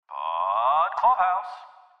Clubhouse.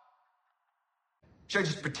 Should I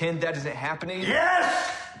just pretend that isn't happening?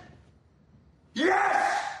 Yes!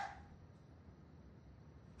 Yes!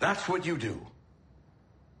 That's what you do.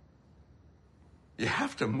 You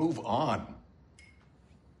have to move on.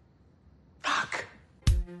 Fuck.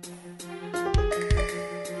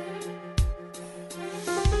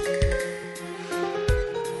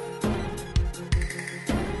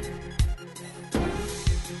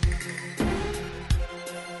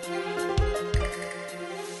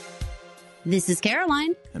 This is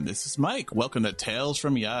Caroline. And this is Mike. Welcome to Tales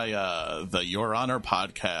from Yaya, the Your Honor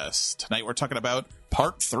podcast. Tonight we're talking about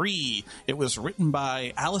Part 3. It was written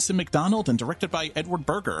by Allison McDonald and directed by Edward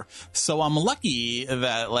Berger. So I'm lucky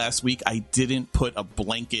that last week I didn't put a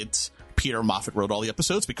blanket Peter Moffat wrote all the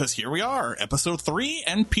episodes, because here we are, episode 3,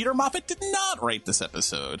 and Peter Moffat did not write this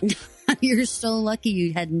episode. You're so lucky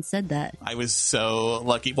you hadn't said that. I was so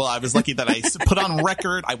lucky. Well, I was lucky that I put on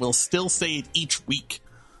record, I will still say it each week.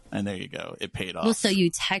 And there you go. It paid off. Well, so you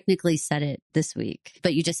technically said it this week,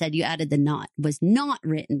 but you just said you added the not. Was not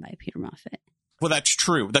written by Peter Moffat. Well, that's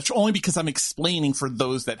true. That's only because I'm explaining for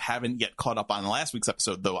those that haven't yet caught up on last week's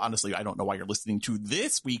episode, though honestly, I don't know why you're listening to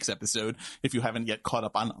this week's episode if you haven't yet caught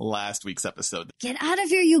up on last week's episode. Get out of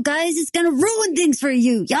here, you guys. It's going to ruin things for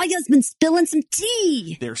you. Yaya's been spilling some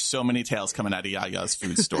tea. There's so many tales coming out of Yaya's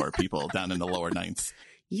food store, people down in the lower ninth.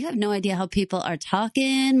 You have no idea how people are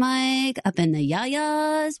talking, Mike, up in the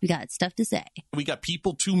Yayas. We got stuff to say. We got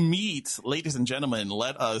people to meet. Ladies and gentlemen,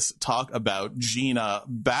 let us talk about Gina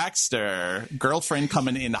Baxter, girlfriend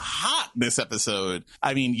coming in hot this episode.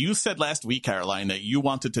 I mean, you said last week, Caroline, that you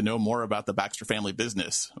wanted to know more about the Baxter family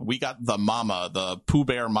business. We got the mama, the Pooh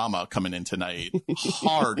Bear mama coming in tonight.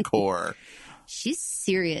 Hardcore. She's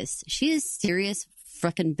serious. She is serious.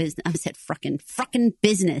 Frickin' business. I said frickin'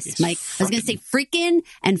 business, yes, Mike. I was going to say freaking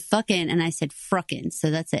and fucking, and I said frickin'. So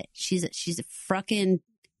that's it. She's a frickin'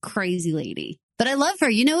 crazy lady. But I love her.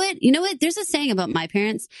 You know what? There's a saying about my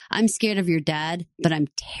parents. I'm scared of your dad, but I'm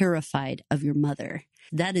terrified of your mother.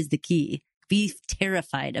 That is the key. Be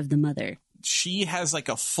terrified of the mother. She has like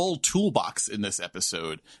a full toolbox in this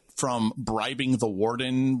episode, from bribing the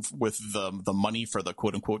warden with the money for the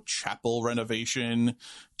quote unquote chapel renovation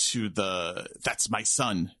to that's my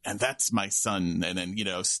son and that's my son. And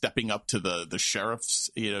then, stepping up to the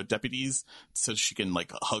sheriff's, deputies so she can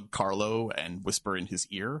like hug Carlo and whisper in his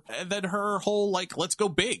ear. And then her whole like, let's go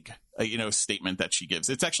big, statement that she gives.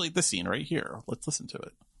 It's actually the scene right here. Let's listen to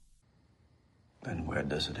it. And where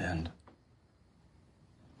does it end?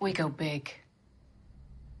 We go big.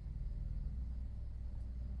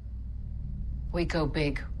 We go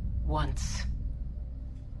big once.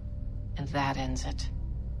 And that ends it.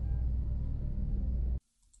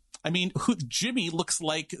 I mean, Jimmy looks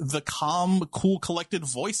like the calm, cool, collected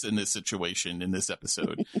voice in this situation, in this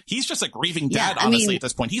episode. He's just a grieving dad, honestly, at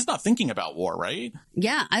this point. He's not thinking about war, right?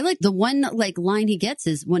 Yeah, I like the one line he gets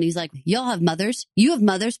is when he's like, y'all have mothers, you have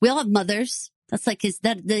mothers, we all have mothers. That's like he's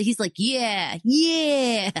like, yeah.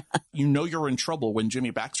 You're in trouble when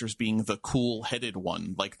Jimmy Baxter's being the cool-headed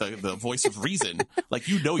one, like the voice of reason. Like,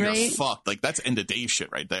 you're right? Fucked. Like, that's end of day shit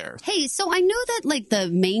right there. Hey, so I know that like the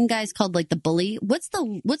main guy's called like the bully. What's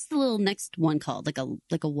the little next one called? Like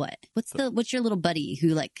a what? What's your little buddy who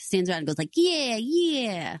like stands around and goes like,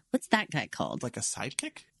 yeah? What's that guy called? Like a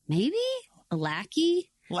sidekick? Maybe a lackey.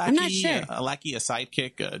 I'm not sure. A lackey, a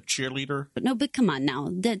sidekick, a cheerleader. But come on now.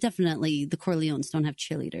 Definitely the Corleones don't have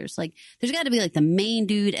cheerleaders. Like, there's got to be like the main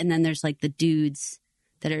dude, and then there's like the dudes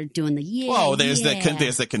that are doing the there's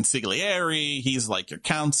the consigliere. He's like your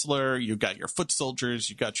counselor. You got your foot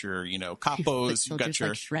soldiers. You got your capos. You got your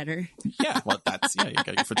like Shredder. Yeah, well that's You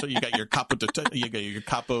got your foot. You got your capo. You got your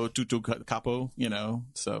capo tutu capo.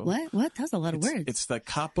 So what? That was a lot of words. It's the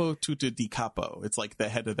capo tutu di capo. It's like the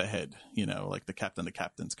head of the head. Like the captain of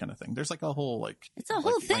captains kind of thing. There's like a whole it's a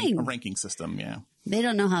whole thing. A ranking system. Yeah. They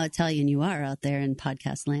don't know how Italian you are out there in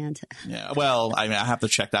podcast land. Yeah, well, I mean, I have to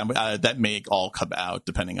check that. That may all come out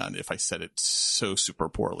depending on if I said it so super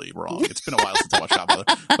poorly wrong. It's been a while since I watched Godfather,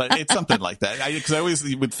 but it's something like that. Because I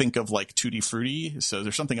always would think of like Tutti Frutti. So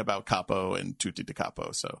there's something about capo and tutti di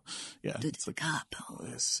capo. So yeah, it's like capo.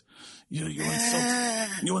 Yes.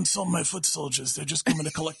 You insult my foot soldiers. They're just coming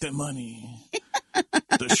to collect their money.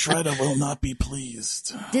 The shredder will not be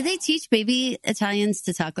pleased. Did they teach baby Italians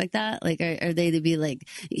to talk like that? Like, are they to be like,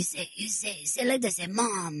 you say like this,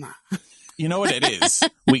 mom? You know what it is?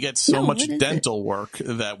 We get so No, much what is dental work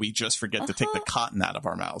that we just forget to take the cotton out of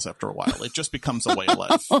our mouths after a while. It just becomes a way of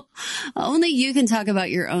life. Only you can talk about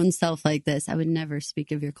your own self like this. I would never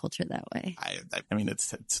speak of your culture that way. I mean, it's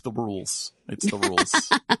the rules. It's the rules.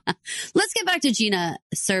 Let's get back to Gina,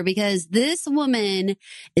 sir, because this woman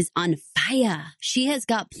is on fire. She has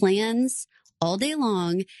got plans all day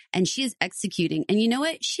long, and she is executing. And you know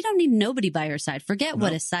what? She don't need nobody by her side. Forget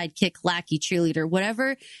what a sidekick, lackey, cheerleader,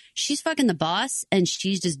 whatever. She's fucking the boss, and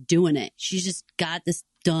she's just doing it. She's just got this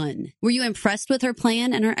done. Were you impressed with her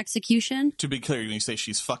plan and her execution? To be clear, when you say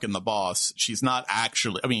she's fucking the boss, she's not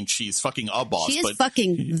actually, I mean, she's fucking a boss. She is but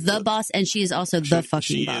fucking the boss, and she is also the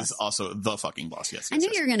fucking boss. She is also the fucking boss, yes. I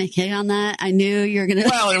knew you were going to kick on that. I knew you were going to.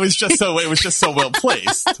 Well, it was just so well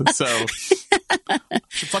placed. So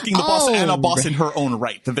she's fucking the boss and a boss in her own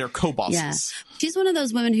right. They're co-bosses. Yeah. She's one of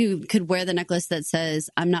those women who could wear the necklace that says,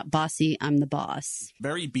 I'm not bossy, I'm the boss.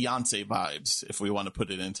 Very Beyonce vibes, if we want to put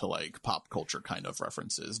it into like pop culture kind of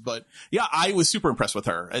references. But yeah, I was super impressed with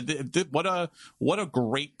her. What a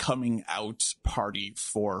great coming out party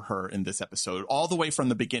for her in this episode. All the way from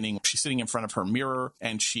the beginning, she's sitting in front of her mirror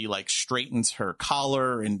and she like straightens her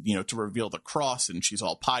collar and, you know, to reveal the cross, and she's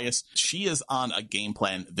all pious. She is on a game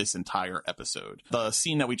plan this entire episode. The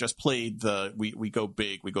scene that we just played, we go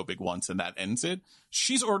big once and that ends it.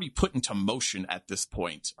 She's already put into motion at this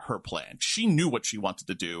point her plan. She knew what she wanted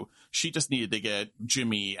to do. She just needed to get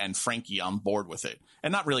Jimmy and Frankie on board with it.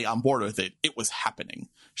 And not really on board with it. It was happening.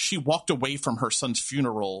 She walked away from her son's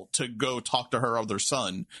funeral to go talk to her other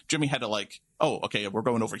son. Jimmy had to like, oh, okay, we're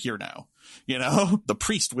going over here now. You know, the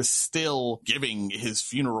priest was still giving his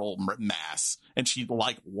funeral mass, and she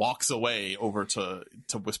like walks away over to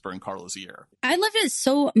whisper in Carlo's ear. I loved it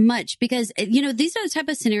so much because, you know, these are the type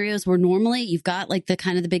of scenarios where normally you've got like the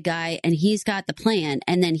kind of the big guy and he's got the plan,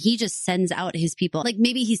 and then he just sends out his people. Like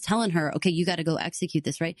maybe he's telling her, okay, you got to go execute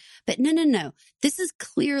this, right? But no. This is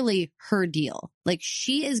clearly her deal. Like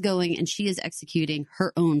she is going and she is executing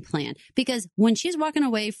her own plan, because when she's walking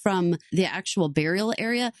away from the actual burial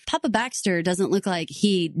area, Papa Baxter doesn't look like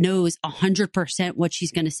he knows 100% what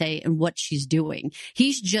she's going to say and what she's doing.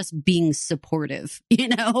 He's just being supportive, you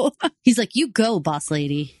know? He's like, you go, boss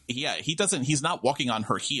lady. Yeah, he's not walking on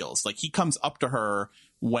her heels. Like he comes up to her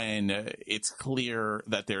when it's clear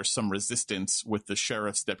that there's some resistance with the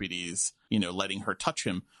sheriff's deputies, you know, letting her touch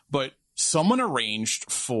him. But someone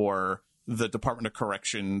arranged for the Department of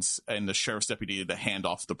Corrections and the sheriff's deputy to hand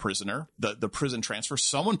off the prisoner, the prison transfer.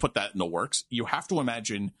 Someone put that in the works. You have to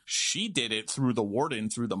imagine she did it through the warden,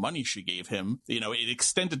 through the money she gave him. You know, it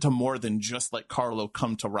extended to more than just let Carlo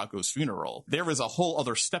come to Rocco's funeral. There was a whole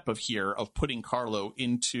other step of putting Carlo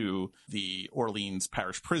into the Orleans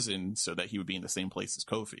Parish prison so that he would be in the same place as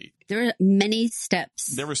Kofi. There are many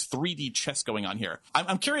steps. There was 3D chess going on here.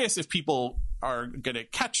 I'm curious if people are going to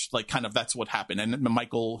catch, like, kind of that's what happened. And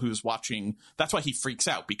Michael, who's watching, that's why he freaks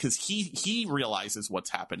out, because he realizes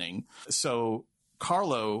what's happening. So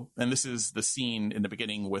Carlo, and this is the scene in the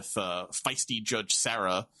beginning with feisty Judge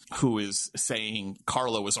Sarah, who is saying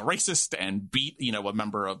Carlo is a racist and beat, you know, a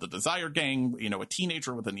member of the Desire Gang, you know, a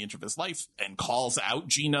teenager within the inch of his life, and calls out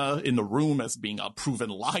Gina in the room as being a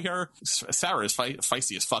proven liar. Sarah is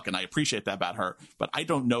feisty as fuck, and I appreciate that about her, but I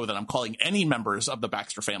don't know that I'm calling any members of the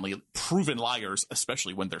Baxter family proven liars,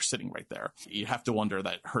 especially when they're sitting right there. You have to wonder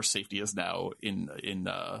that her safety is now in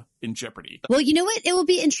jeopardy. Well, you know what? It will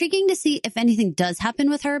be intriguing to see if anything does happen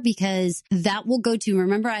with her, because that will go to,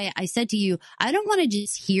 remember I said to you, I don't want to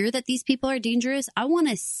just hear that these people are dangerous. I want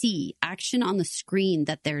to see action on the screen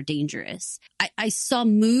that they're dangerous. I saw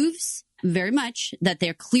moves very much that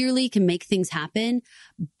they clearly can make things happen,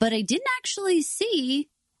 but I didn't actually see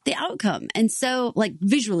the outcome. And so, like,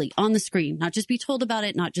 visually on the screen, not just be told about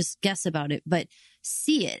it, not just guess about it, but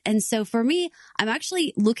see it. And so for me, I'm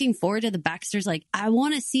actually looking forward to the Baxters. Like, I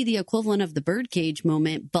want to see the equivalent of the birdcage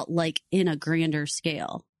moment, but like in a grander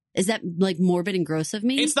scale. Is that like morbid and gross of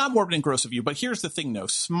me? It's not morbid and gross of you, but here's the thing though.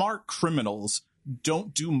 Smart criminals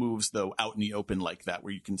don't do moves though out in the open like that,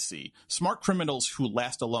 where you can see. Smart criminals who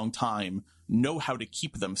last a long time know how to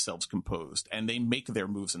keep themselves composed, and they make their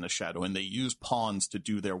moves in the shadow, and they use pawns to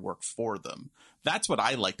do their work for them. That's what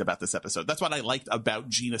I liked about this episode. That's what I liked about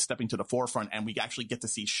Gina stepping to the forefront, and we actually get to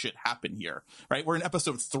see shit happen here, right? We're in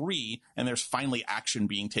episode 3, and there's finally action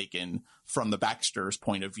being taken from the Baxter's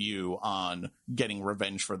point of view on getting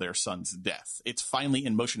revenge for their son's death. It's finally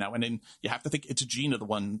in motion now, and then you have to think it's Gina the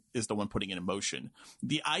one putting it in motion.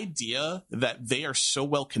 The idea that they are so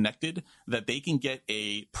well connected that they can get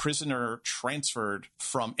a prisoner transferred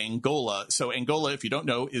from Angola. So Angola, if you don't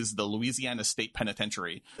know, is the Louisiana State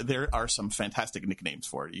Penitentiary. There are some fantastic nicknames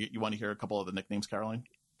for it. You want to hear a couple of the nicknames, Caroline?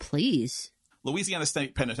 Please. Louisiana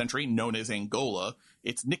State Penitentiary, known as Angola,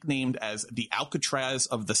 it's nicknamed as the Alcatraz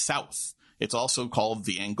of the South. It's also called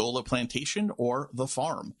the Angola Plantation or the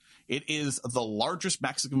Farm. It is the largest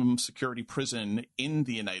maximum security prison in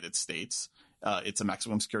the United States. It's a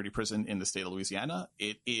maximum security prison in the state of Louisiana.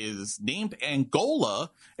 It is named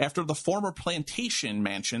Angola after the former plantation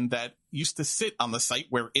mansion that used to sit on the site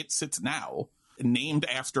where it sits now. Named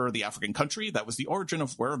after the African country that was the origin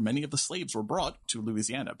of where many of the slaves were brought to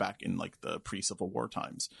Louisiana back in like the pre-Civil War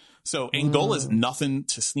times. So Angola is nothing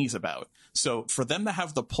to sneeze about. So for them to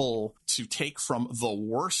have the pull to take from the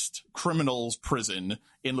worst criminals prison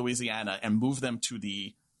in Louisiana and move them to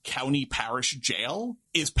the county parish jail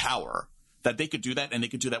is power. That they could do that, and they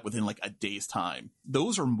could do that within like a day's time.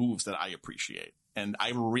 Those are moves that I appreciate. And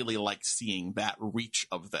I really like seeing that reach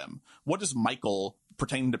of them. What does Michael,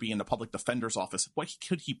 pretending to be in the public defender's office, what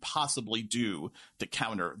could he possibly do to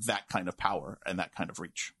counter that kind of power and that kind of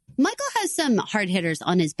reach? Michael has some hard hitters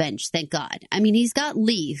on his bench, thank God. I mean, he's got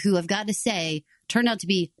Lee, who I've got to say turned out to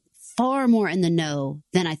be far more in the know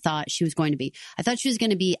than I thought she was going to be. I thought she was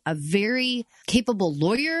going to be a very capable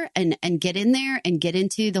lawyer and get in there and get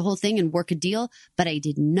into the whole thing and work a deal. But I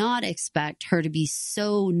did not expect her to be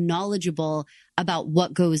so knowledgeable about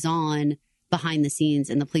what goes on behind the scenes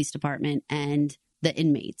in the police department and the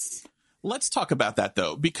inmates. Let's talk about that,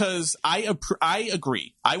 though, because I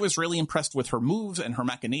agree. I was really impressed with her moves and her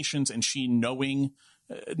machinations, and she knowing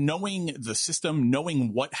the system,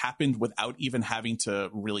 knowing what happened without even having to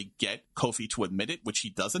really get Kofi to admit it, which he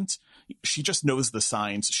doesn't. She just knows the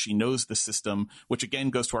signs. She knows the system, which again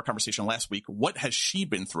goes to our conversation last week. What has she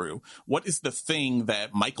been through? What is the thing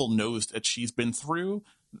that Michael knows that she's been through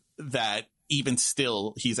that even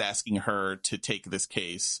still he's asking her to take this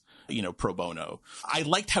case, pro bono? I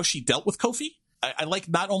liked how she dealt with Kofi. I like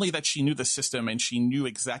not only that she knew the system and she knew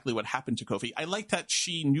exactly what happened to Kofi, I like that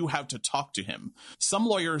she knew how to talk to him. Some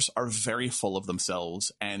lawyers are very full of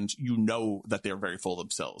themselves, and you know that they're very full of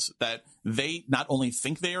themselves, that they not only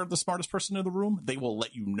think they are the smartest person in the room, they will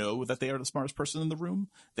let you know that they are the smartest person in the room.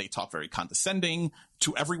 They talk very condescending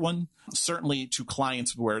to everyone, certainly to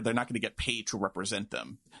clients where they're not going to get paid to represent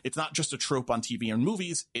them. It's not just a trope on TV and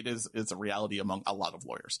movies. It's a reality among a lot of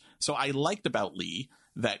lawyers. So I liked about Lee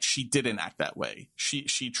that she didn't act that way.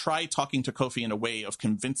 She tried talking to Kofi in a way of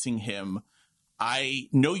convincing him, I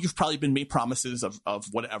know you've probably been made promises of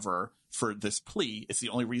whatever for this plea. It's the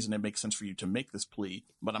only reason it makes sense for you to make this plea,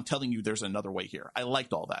 but I'm telling you there's another way here. I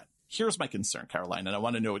liked all that. Here's my concern, Caroline, and I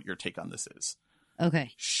want to know what your take on this is.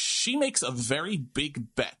 Okay. She makes a very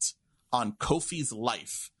big bet on Kofi's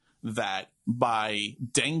life that by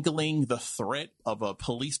dangling the threat of a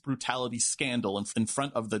police brutality scandal in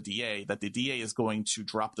front of the DA, that the DA is going to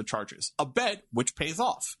drop the charges. A bet which pays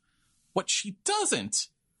off. What she doesn't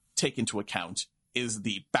take into account is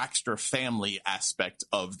the Baxter family aspect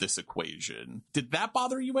of this equation. Did that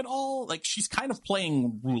bother you at all? Like, she's kind of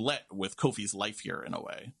playing roulette with Kofi's life here in a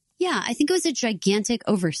way. Yeah, I think it was a gigantic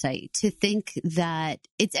oversight to think that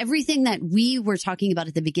it's everything that we were talking about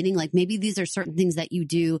at the beginning. Like, maybe these are certain things that you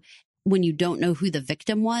do when you don't know who the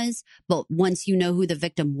victim was. But once you know who the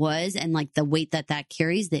victim was and like the weight that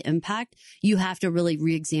carries, the impact, you have to really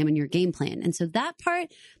re-examine your game plan. And so that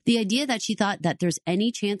part, the idea that she thought that there's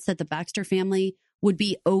any chance that the Baxter family would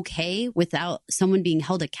be okay without someone being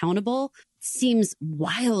held accountable seems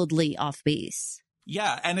wildly off base.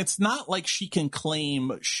 Yeah, and it's not like she can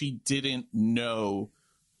claim she didn't know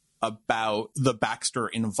about the Baxter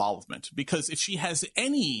involvement, because if she has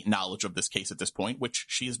any knowledge of this case at this point, which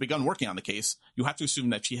she has begun working on the case, you have to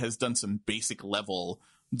assume that she has done some basic level,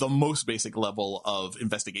 the most basic level of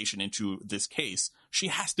investigation into this case. She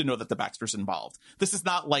has to know that the Baxter's involved. This is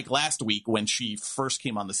not like last week when she first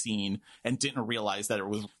came on the scene and didn't realize that it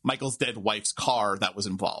was Michael's dead wife's car that was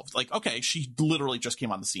involved. Like, okay, she literally just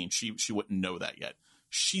came on the scene. She wouldn't know that yet.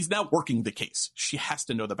 She's now working the case. She has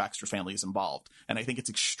to know the Baxter family is involved. And I think it's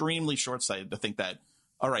extremely short-sighted to think that,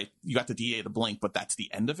 all right, you got the DA to blink, but that's the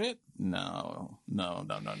end of it? No.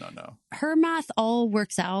 Her math all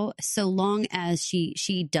works out so long as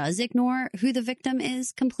she does ignore who the victim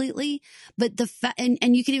is completely. But and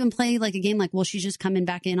you could even play like a game like, well, she's just coming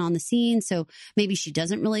back in on the scene, so maybe she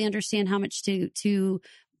doesn't really understand how much to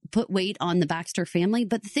put weight on the Baxter family.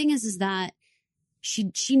 But the thing is that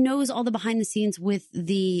she knows all the behind the scenes with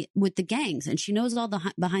the gangs, and she knows all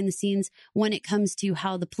the behind the scenes when it comes to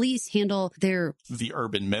how the police handle the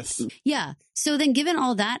urban myth. Yeah. So then given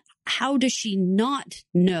all that, how does she not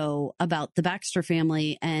know about the Baxter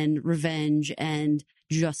family and revenge and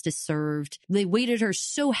justice served? They weighted her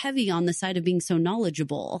so heavy on the side of being so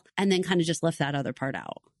knowledgeable and then kind of just left that other part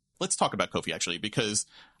out. let's talk about Kofi, actually, because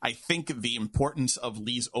I think the importance of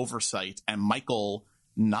Lee's oversight and Michael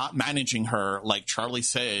not managing her like Charlie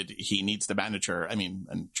said he needs to manage her. I mean,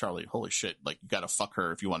 and Charlie, holy shit, like, you gotta fuck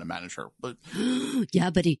her if you want to manage her. But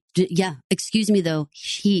excuse me though,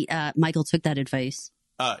 Michael took that advice.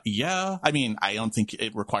 Yeah, I mean, I don't think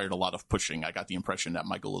it required a lot of pushing. I got the impression that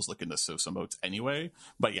Michael was looking to sow some oats anyway.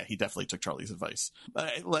 But yeah, he definitely took Charlie's advice.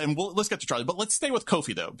 And let's get to Charlie. But let's stay with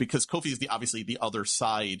Kofi, though, because Kofi is obviously the other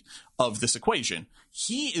side of this equation.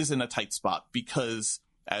 He is in a tight spot because,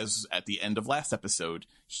 as at the end of last episode,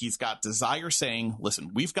 he's got Desire saying,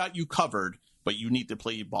 listen, we've got you covered, but you need to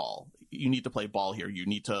play ball. You need to play ball here. You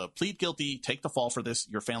need to plead guilty, take the fall for this.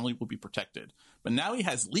 Your family will be protected. But now he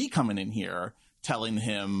has Lee coming in here telling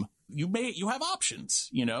him, you have options,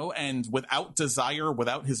 you know, and without Desire,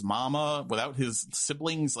 without his mama, without his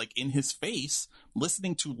siblings, like, in his face,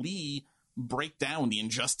 listening to Lee break down the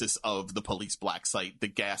injustice of the police black site, the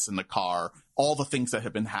gas in the car, all the things that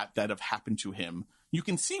have been that have happened to him. You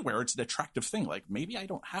can see where it's an attractive thing. Like, maybe I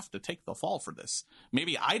don't have to take the fall for this.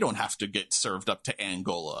 Maybe I don't have to get served up to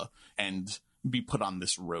Angola and be put on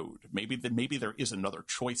this road. Maybe there is another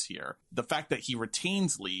choice here. The fact that he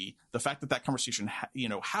retains Lee, the fact that conversation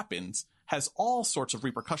happens, has all sorts of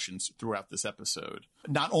repercussions throughout this episode.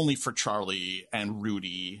 Not only for Charlie and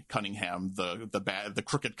Rudy Cunningham, the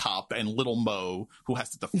crooked cop, and Little Mo, who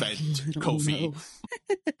has to defend Kofi.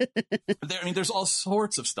 There's all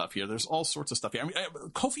sorts of stuff here. I mean,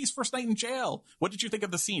 Kofi's first night in jail. What did you think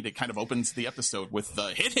of the scene? It kind of opens the episode with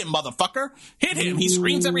the "hit him, motherfucker, hit him." He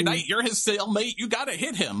screams every night, "You're his cellmate. You gotta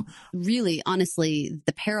hit him." Really, honestly,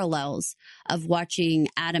 the parallels of watching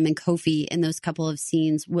Adam and Kofi in those couple of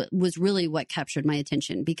scenes was really what captured my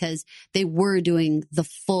attention, because they were doing the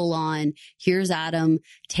full on, here's Adam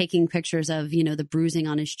taking pictures of, the bruising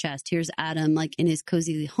on his chest. Here's Adam like in his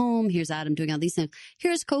cozy home. Here's Adam doing all these things.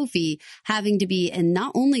 Here's Kofi having to be, and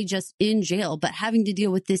not only just in jail, but having to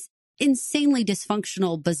deal with this insanely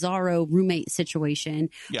dysfunctional, bizarro roommate situation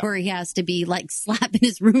where he has to be like slapping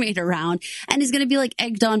his roommate around and is going to be like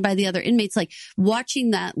egged on by the other inmates. Like, watching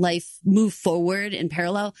that life move forward in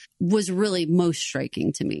parallel was really most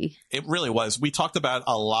striking to me. It really was. We talked about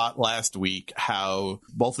a lot last week how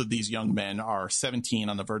both of these young men are 17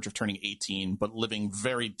 on the verge of turning 18, but living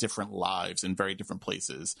very different lives in very different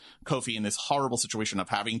places. Kofi in this horrible situation of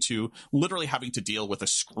literally having to deal with a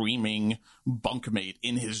screaming bunkmate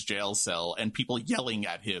in his jail cell and people yelling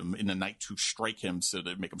at him in the night to strike him so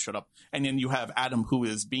to make him shut up. And then you have Adam, who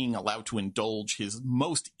is being allowed to indulge his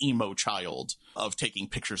most emo child of taking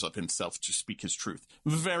pictures of himself to speak his truth.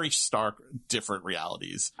 Very stark, different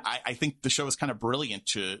realities. I think the show is kind of brilliant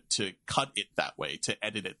to cut it that way, to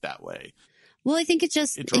edit it that way. Well, I think it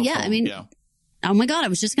oh my God, I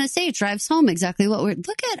was just going to say, it drives home exactly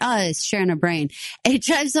look at us sharing a brain. It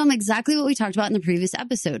drives home exactly what we talked about in the previous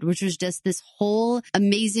episode, which was just this whole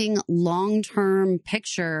amazing long-term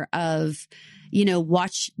picture of,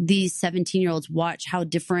 watch these 17-year-olds watch how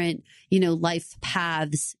different, life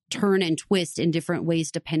paths turn and twist in different ways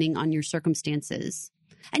depending on your circumstances.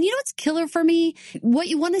 And what's killer for me? What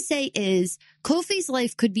you want to say is Kofi's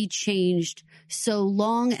life could be changed so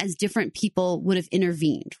long as different people would have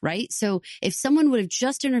intervened, right? So if someone would have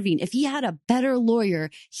just intervened, if he had a better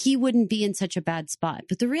lawyer, he wouldn't be in such a bad spot.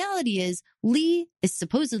 But the reality is Lee is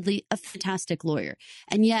supposedly a fantastic lawyer.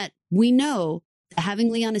 And yet we know that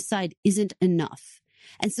having Lee on his side isn't enough.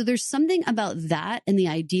 And so there's something about that and the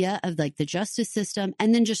idea of like the justice system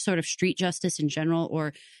and then just sort of street justice in general,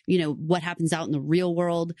 or, what happens out in the real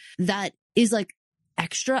world, that is like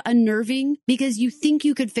extra unnerving, because you think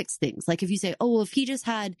you could fix things. Like if you say, oh, well, if he just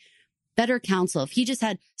had better counsel, if he just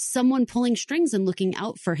had someone pulling strings and looking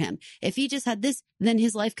out for him, if he just had this, then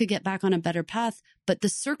his life could get back on a better path. But the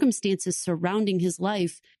circumstances surrounding his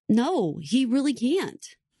life, no, he really can't.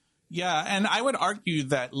 Yeah, and I would argue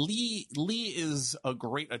that Lee is a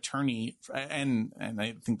great attorney, and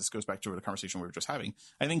I think this goes back to the conversation we were just having.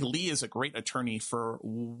 I think Lee is a great attorney for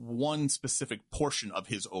one specific portion of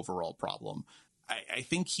his overall problem. I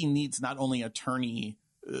think he needs not only an attorney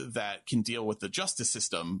that can deal with the justice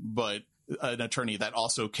system, but an attorney that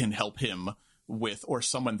also can help him with, or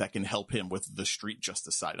someone that can help him with the street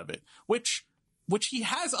justice side of it, which he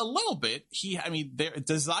has a little bit.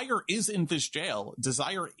 Desire is in this jail.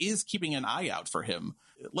 Desire is keeping an eye out for him.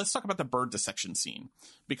 Let's talk about the bird dissection scene,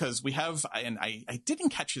 because we have, and I didn't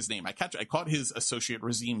catch his name. I caught his associate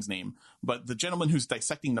Razim's name, but the gentleman who's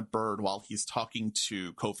dissecting the bird while he's talking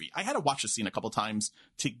to Kofi. I had to watch the scene a couple times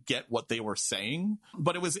to get what they were saying,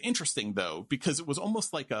 but it was interesting though, because it was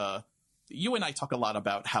almost like you and I talk a lot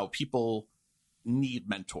about how people need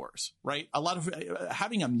mentors, right? A lot of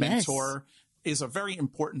having a mentor. Yes. is a very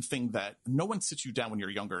important thing that no one sits you down when you're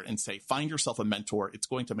younger and say, find yourself a mentor. It's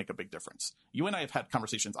going to make a big difference. You and I have had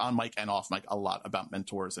conversations on mic and off mic a lot about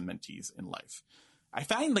mentors and mentees in life. I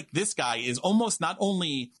find like this guy is almost not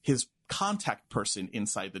only his contact person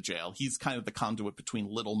inside the jail. He's kind of the conduit between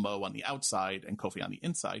Little Mo on the outside and Kofi on the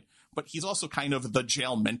inside, but he's also kind of the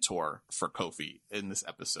jail mentor for Kofi in this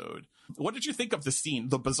episode. What did you think of the scene,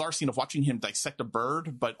 the bizarre scene of watching him dissect a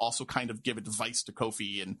bird, but also kind of give advice to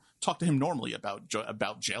Kofi and talk to him normally about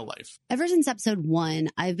jail life? Ever since episode 1,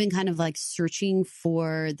 I've been kind of like searching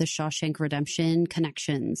for the Shawshank Redemption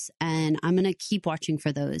connections, and I'm going to keep watching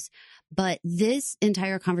for those. But this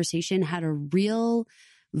entire conversation had a real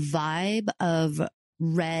vibe of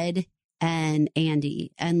Red and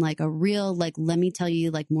Andy, and like a real, like, let me tell you,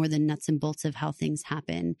 like, more than nuts and bolts of how things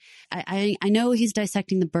happen. I know he's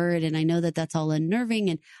dissecting the bird, and I know that that's all unnerving.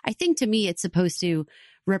 And I think to me, it's supposed to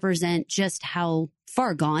represent just how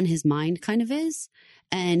far gone his mind kind of is.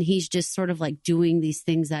 And he's just sort of like doing these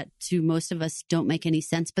things that to most of us don't make any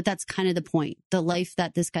sense. But that's kind of the point. The life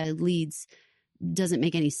that this guy leads doesn't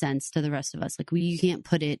make any sense to the rest of us. Like, you can't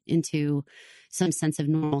put it into some sense of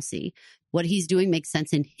normalcy. What he's doing makes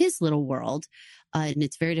sense in his little world, and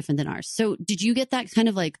it's very different than ours. So did you get that kind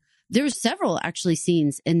of like, there were several actually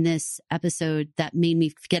scenes in this episode that made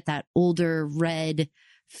me get that older Red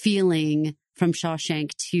feeling from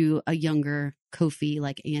Shawshank to a younger Kofi,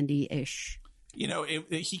 like Andy-ish. You know,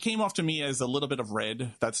 he came off to me as a little bit of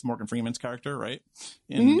Red. That's Morgan Freeman's character, right?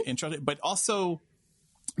 In Shawshank, but also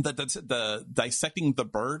the dissecting the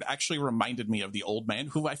bird actually reminded me of the old man,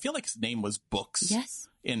 who I feel like his name was Books. Yes.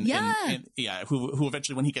 Who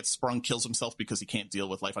eventually, when he gets sprung, kills himself because he can't deal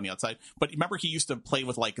with life on the outside. But remember, he used to play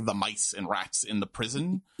with like the mice and rats in the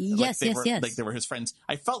prison. Yes, yes. Like they were his friends.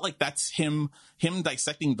 I felt like that's him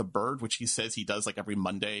dissecting the bird, which he says he does like every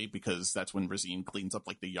Monday because that's when Rosine cleans up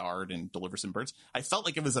like the yard and delivers some birds. I felt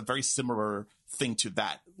like it was a very similar thing to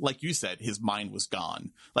that. Like you said, his mind was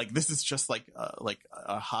gone. Like this is just like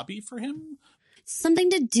a hobby for him. Something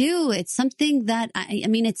to do. It's something that, I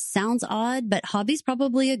mean, it sounds odd, but hobby's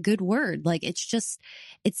probably a good word. Like, it's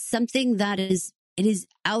something that it is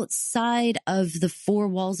outside of the four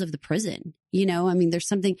walls of the prison. You know, I mean, there's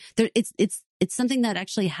something there. It's something that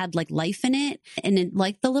actually had like life in it, and it,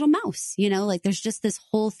 like the little mouse, you know, like there's just this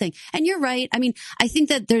whole thing. And you're right. I mean, I think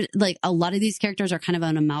that there's like a lot of these characters are kind of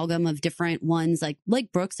an amalgam of different ones,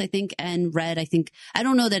 like Brooks, I think, and Red. I think, I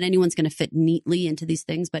don't know that anyone's going to fit neatly into these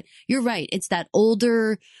things, but you're right. It's that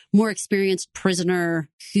older, more experienced prisoner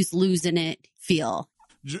who's losing it feel.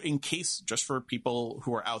 In case, just for people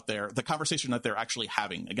who are out there, the conversation that they're actually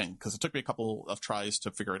having, again, because it took me a couple of tries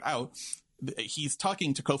to figure it out, he's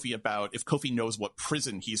talking to Kofi about if Kofi knows what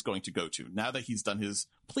prison he's going to go to. Now that he's done his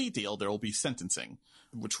plea deal, there will be sentencing,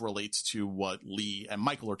 which relates to what Lee and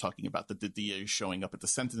Michael are talking about, that the DA is showing up at the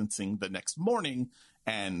sentencing the next morning,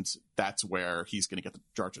 and that's where he's going to get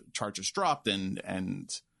the charges dropped, and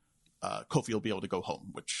Kofi will be able to go home,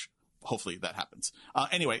 which hopefully that happens.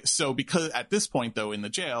 Anyway, so because at this point, though, in the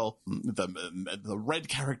jail, the Red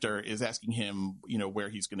character is asking him, you know, where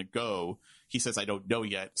he's going to go. He says, I don't know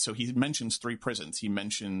yet. So he mentions 3 prisons. He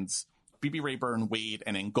mentions BB Rayburn, Wade,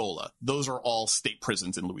 and Angola. Those are all state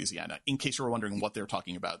prisons in Louisiana. In case you were wondering what they're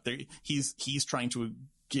talking about, he's trying to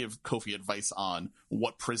give Kofi advice on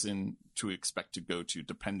what prison to expect to go to,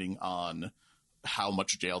 depending on how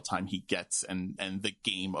much jail time he gets and the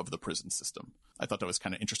game of the prison system. I thought that was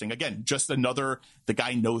kind of interesting. Again, just the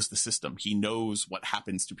guy knows the system. He knows what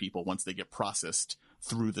happens to people once they get processed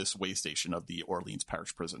through this way station of the Orleans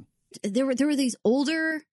Parish Prison. There were these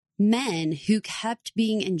older men who kept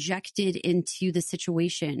being injected into the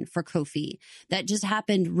situation for Kofi. That just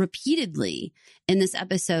happened repeatedly in this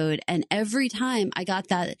episode. And every time I got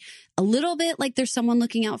that a little bit like there's someone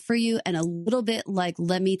looking out for you, and a little bit like,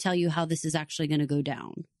 let me tell you how this is actually going to go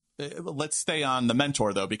down. Let's stay on the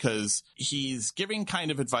mentor, though, because he's giving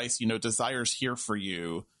kind of advice, you know, Desire's here for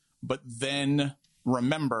you. But then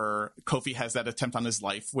remember, Kofi has that attempt on his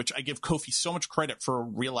life, which I give Kofi so much credit for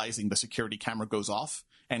realizing the security camera goes off.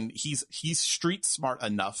 And he's street smart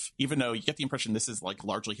enough, even though you get the impression this is like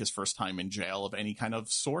largely his first time in jail of any kind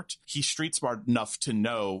of sort. He's street smart enough to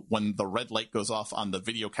know when the red light goes off on the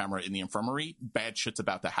video camera in the infirmary, bad shit's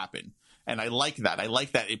about to happen. And I like that. I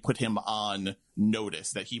like that it put him on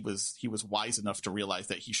notice, that he was wise enough to realize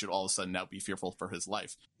that he should all of a sudden now be fearful for his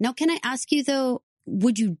life. Now, can I ask you, though,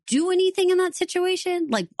 would you do anything in that situation?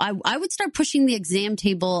 Like, I would start pushing the exam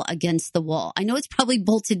table against the wall. I know it's probably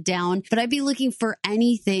bolted down, but I'd be looking for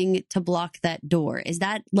anything to block that door. Is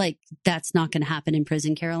that like, that's not going to happen in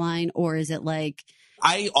prison, Caroline? Or is it like...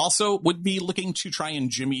 I also would be looking to try and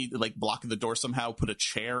Jimmy like block the door somehow, put a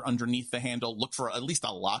chair underneath the handle, look for at least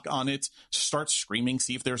a lock on it, start screaming,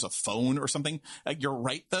 see if there's a phone or something. You're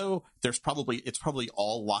right though. It's probably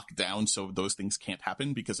all locked down, so those things can't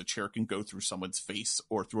happen because a chair can go through someone's face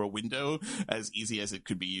or through a window as easy as it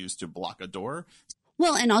could be used to block a door.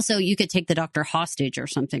 Well, and also you could take the doctor hostage or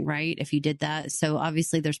something, right? If you did that. So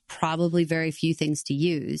obviously there's probably very few things to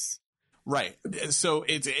use. Right. So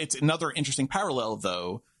it's another interesting parallel,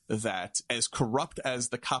 though, that as corrupt as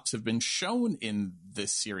the cops have been shown in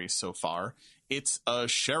this series so far, it's a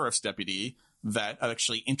sheriff's deputy that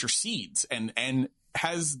actually intercedes and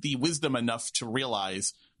has the wisdom enough to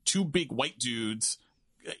realize two big white dudes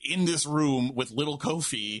in this room with little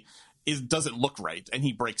Kofi doesn't look right, and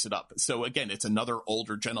he breaks it up. So again, it's another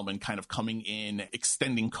older gentleman kind of coming in,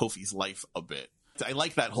 extending Kofi's life a bit. I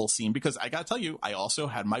like that whole scene because I gotta tell you, I also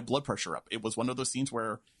had my blood pressure up. It was one of those scenes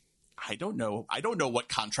where I don't know what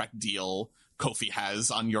contract deal Kofi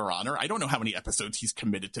has on Your Honor. I don't know how many episodes he's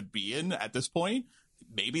committed to be in at this point.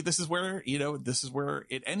 Maybe this is where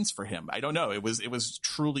it ends for him. I don't know. It was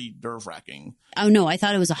truly nerve-wracking. Oh no, I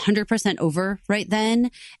thought it was 100% over right then.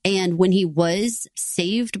 And when he was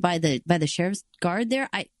saved by the sheriff's guard there,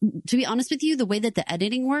 to be honest with you, the way that the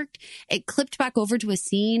editing worked, it clipped back over to a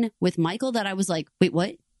scene with Michael that I was like, wait,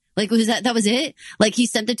 what? Like, that was it? Like, he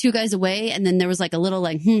sent the two guys away, and then there was like a little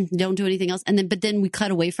like, don't do anything else. But then we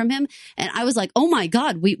cut away from him, and I was like, oh my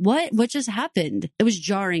God, wait, what? What just happened? It was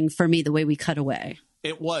jarring for me the way we cut away.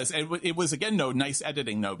 It was. It was, again, nice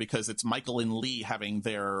editing, though, because it's Michael and Lee having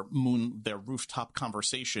their rooftop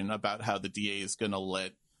conversation about how the DA is going to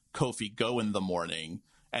let Kofi go in the morning.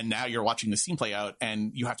 And now you're watching the scene play out,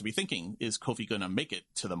 and you have to be thinking, is Kofi going to make it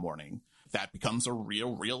to the morning? That becomes a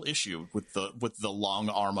real issue with the long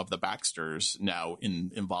arm of the Baxters now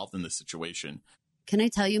involved in this situation. Can I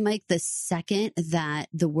tell you, Mike, the second that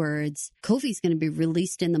the words Kofi's going to be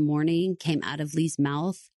released in the morning came out of Lee's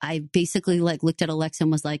mouth, I basically looked at Alexa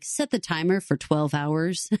and was like, set the timer for 12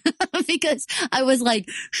 hours because I was like,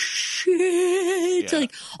 shit. Yeah.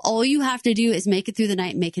 Like, all you have to do is make it through the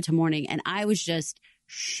night, make it to morning. And I was just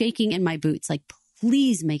shaking in my boots. Like,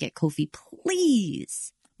 please make it, Kofi,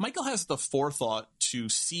 please. Michael has the forethought to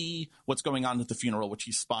see what's going on at the funeral, which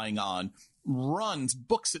he's spying on,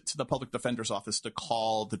 books it to the public defender's office to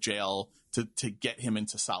call the jail to get him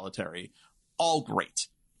into solitary. All great.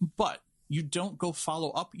 But you don't go follow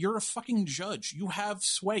up. You're a fucking judge. You have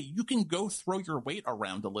sway. You can go throw your weight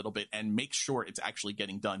around a little bit and make sure it's actually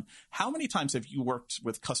getting done. How many times have you worked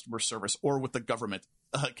with customer service or with the government,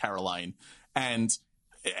 Caroline, and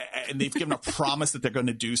they've given a promise that they're going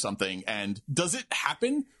to do something, and does it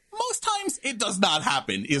happen? Most times it does not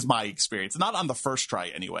happen, is my experience. Not on the first try,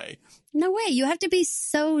 anyway. No way. You have to be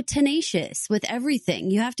so tenacious with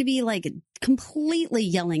everything. You have to be completely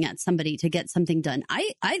yelling at somebody to get something done.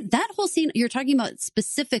 That whole scene you're talking about,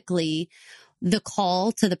 specifically the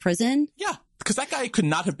call to the prison. Yeah. Because that guy could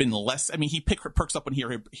not have been less. I mean, he perks up when he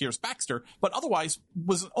hears Baxter, but otherwise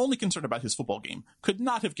was only concerned about his football game. Could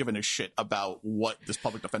not have given a shit about what this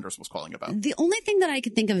public defender was calling about. The only thing that I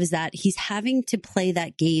could think of is that he's having to play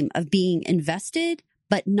that game of being invested,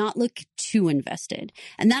 but not look too invested.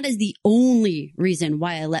 And that is the only reason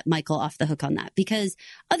why I let Michael off the hook on that. Because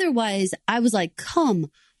otherwise, I was like,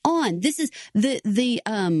 come on. This is the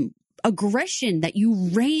aggression that you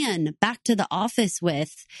ran back to the office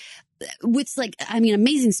with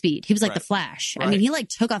amazing speed. He was like the Flash. Right. I mean, he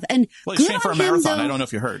took off, and well, he's trained for a marathon. I don't know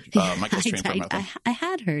if you heard. Michael's trained for a marathon. I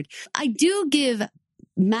had heard. I do give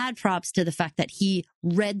mad props to the fact that he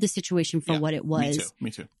read the situation for what it was. Me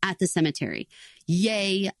too. At the cemetery.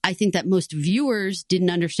 Yay. I think that most viewers didn't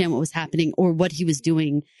understand what was happening or what he was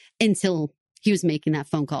doing until he was making that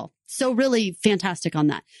phone call. So really fantastic on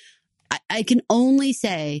that. I can only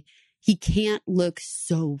say he can't look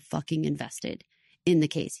so fucking invested in the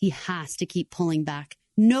case. He has to keep pulling back.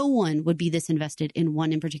 No one would be this invested in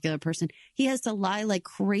one in particular person. He has to lie like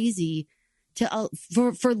crazy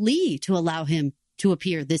for Lee to allow him to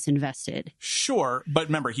appear this invested. Sure, but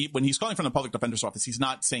remember, when he's calling from the public defender's office, he's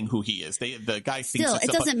not saying who he is. The guy thinks still,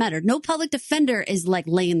 it doesn't matter. No public defender is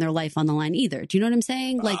laying their life on the line either. Do you know what I'm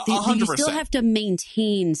saying? You still have to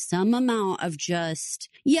maintain some amount of just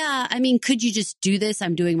Yeah, I mean, could you just do this?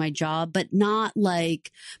 I'm doing my job, but not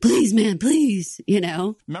like, please, man, please, you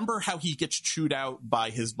know? Remember how he gets chewed out by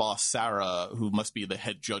his boss, Sarah, who must be the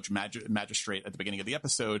head judge magistrate at the beginning of the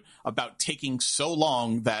episode, about taking so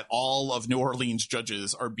long that all of New Orleans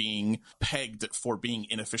judges are being pegged for being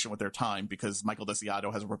inefficient with their time because Michael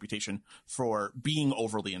Desiato has a reputation for being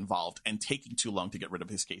overly involved and taking too long to get rid of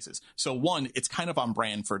his cases. So one, it's kind of on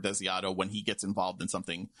brand for Desiato when he gets involved in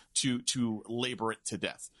something to labor it to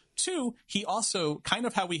death. Two, he also, kind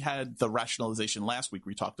of how we had the rationalization last week,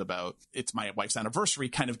 we talked about it's my wife's anniversary,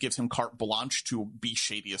 kind of gives him carte blanche to be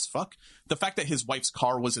shady as fuck. The fact that his wife's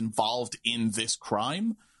car was involved in this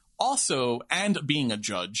crime also, and being a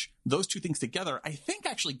judge, those two things together, I think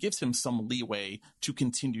actually gives him some leeway to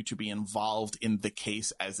continue to be involved in the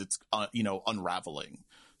case as it's, unraveling.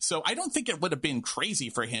 So I don't think it would have been crazy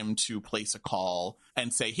for him to place a call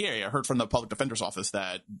and say, here, I heard from the public defender's office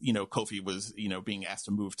that, Kofi was, being asked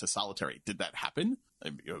to move to solitary. Did that happen? I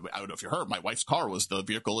don't know if you heard, my wife's car was the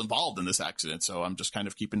vehicle involved in this accident. So I'm just kind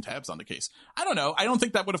of keeping tabs on the case. I don't know. I don't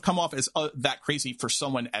think that would have come off as that crazy for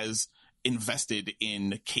someone as invested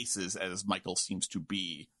in cases as Michael seems to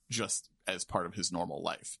be just as part of his normal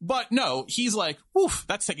life. But no, he's like, oof,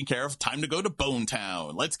 that's taken care of. Time to go to Bone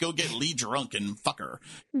Town. Let's go get Lee drunk and fuck her.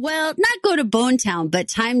 Well, not go to Bone Town, but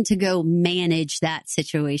time to go manage that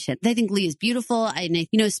situation. I think Lee is beautiful. And,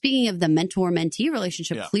 speaking of the mentor-mentee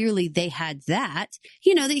relationship, Clearly they had that.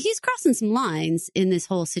 That he's crossing some lines in this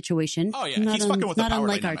whole situation. Oh, yeah. He's fucking with the power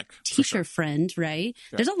unlike dynamic. Our teacher friend, right?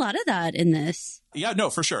 Yeah. There's a lot of that in this. Yeah, no,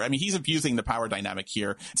 for sure. I mean, he's abusing the power dynamic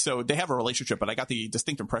here. So they have a relationship, but I got the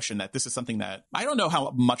distinct impression that this is something that I don't know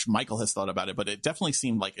how much Michael has thought about it, but it definitely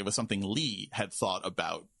seemed like it was something Lee had thought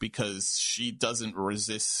about because she doesn't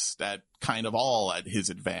resist at kind of all at his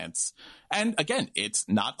advance. And again, it's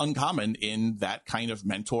not uncommon in that kind of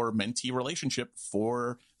mentor-mentee relationship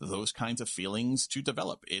for those kinds of feelings to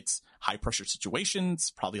develop. It's high pressure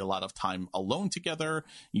situations, probably a lot of time alone together.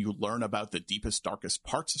 You learn about the deepest, darkest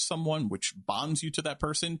parts of someone, which bonds you to that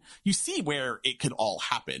person. You see where it could all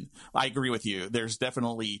happen. I agree with you. There's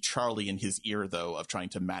definitely Charlie in his ear, though, of trying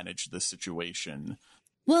to manage this situation.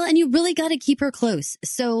 Well, and you really got to keep her close.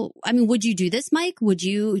 So, I mean, would you do this, Mike? Would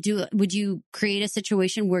you create a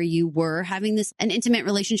situation where you were having an intimate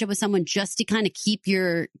relationship with someone just to kind of keep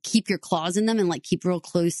your claws in them and like keep real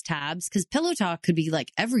close tabs? Because pillow talk could be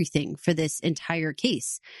like everything for this entire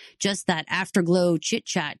case. Just that afterglow chit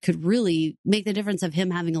chat could really make the difference of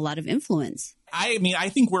him having a lot of influence. I mean, I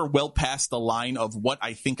think we're well past the line of what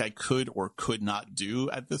I think I could or could not do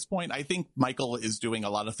at this point. I think Michael is doing a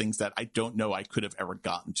lot of things that I don't know I could have ever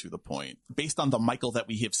gotten to the point. Based on the Michael that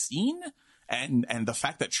we have seen and the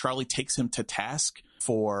fact that Charlie takes him to task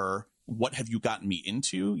for what have you gotten me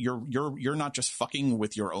into? You're not just fucking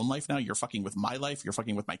with your own life now. You're fucking with my life. You're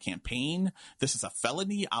fucking with my campaign. This is a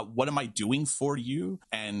felony. What am I doing for you?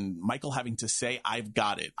 And Michael having to say, I've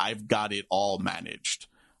got it. I've got it all managed.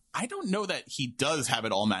 I don't know that he does have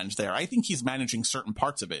it all managed there. I think he's managing certain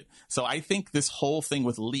parts of it. So I think this whole thing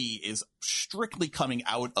with Lee is strictly coming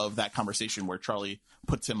out of that conversation where Charlie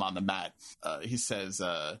puts him on the mat. He says,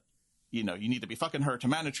 you need to be fucking her to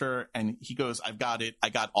manage her. And he goes, I've got it. I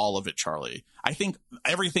got all of it, Charlie. I think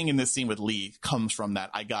everything in this scene with Lee comes from that.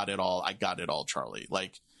 I got it all, Charlie.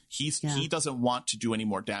 Like he doesn't want to do any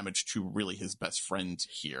more damage to really his best friend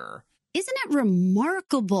here. Isn't it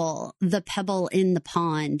remarkable, the pebble in the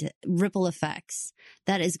pond ripple effects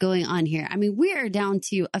that is going on here? I mean, we are down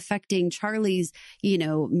to affecting Charlie's,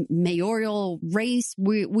 mayoral race.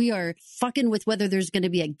 We are fucking with whether there's going to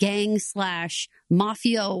be a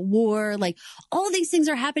gang/mafia war. Like all these things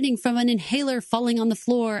are happening from an inhaler falling on the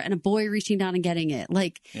floor and a boy reaching down and getting it.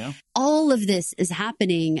 Like all of this is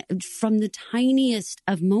happening from the tiniest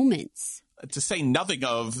of moments. To say nothing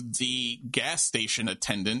of the gas station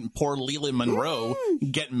attendant, poor Leland Monroe,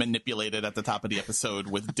 getting manipulated at the top of the episode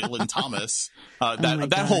with Dylan Thomas.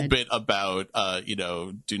 That whole bit about,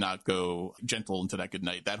 do not go gentle into that good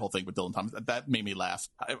night. That whole thing with Dylan Thomas, that made me laugh.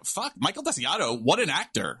 Fuck, Michael Desiato, what an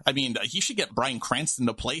actor. I mean, he should get Bryan Cranston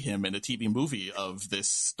to play him in a TV movie of this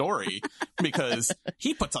story because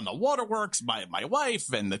he puts on the waterworks, my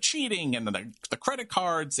wife, and the cheating, and the credit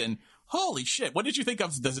cards, and holy shit. What did you think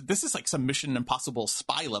of this? This is like some Mission Impossible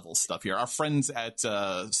spy level stuff here. Our friends at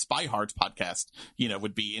Spy Hard podcast,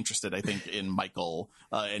 would be interested, I think, in Michael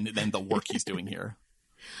and the work he's doing here.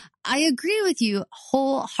 I agree with you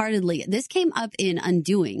wholeheartedly. This came up in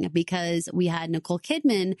Undoing because we had Nicole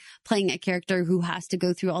Kidman playing a character who has to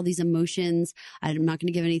go through all these emotions. I'm not going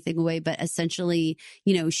to give anything away, but essentially,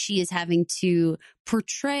 she is having to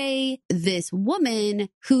portray this woman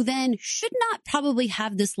who then should not probably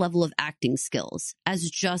have this level of acting skills as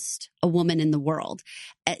just a woman in the world.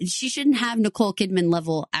 She shouldn't have Nicole Kidman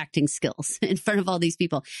level acting skills in front of all these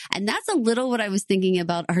people. And that's a little what I was thinking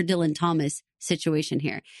about our Dylan Thomas situation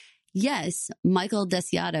here. Yes, Michael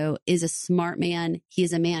Desiato is a smart man. He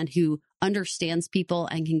is a man who understands people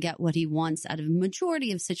and can get what he wants out of a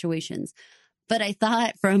majority of situations. But I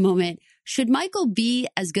thought for a moment, should Michael be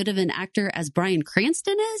as good of an actor as Bryan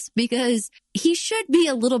Cranston is? Because he should be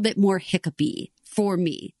a little bit more hiccupy for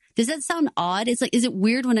me. Does that sound odd? It's like, is it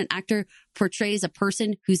weird when an actor portrays a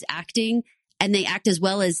person who's acting and they act as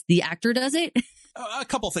well as the actor does it? A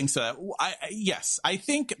couple things to that. Yes, I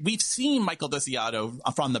think we've seen Michael Desiato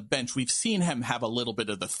from the bench. We've seen him have a little bit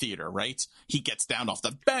of the theater, right? He gets down off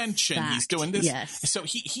the bench and he's doing this. Yes. So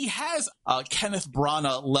he has Kenneth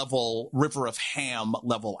Branagh level, River of Ham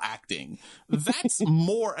level acting. That's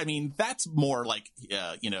more, I mean, that's more like,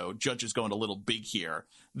 Judge is going a little big here.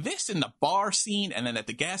 This in the bar scene and then at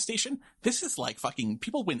the gas station, this is like fucking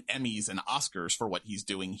people win Emmys and Oscars for what he's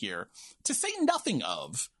doing here. To say nothing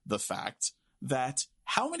of the fact that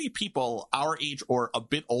how many people our age or a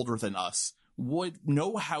bit older than us would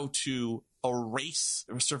know how to erase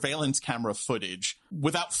surveillance camera footage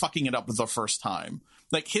without fucking it up the first time.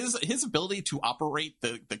 Like his ability to operate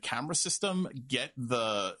the camera system,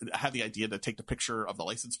 have the idea to take the picture of the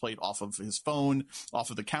license plate off of his phone,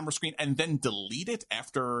 off of the camera screen, and then delete it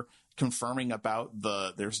after confirming about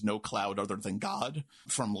there's no cloud other than God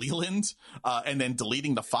from Leland, and then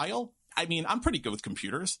deleting the file. I mean, I'm pretty good with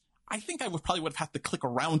computers. I think I would have had to click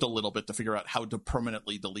around a little bit to figure out how to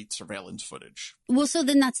permanently delete surveillance footage. Well, so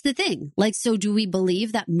then that's the thing. Like, so do we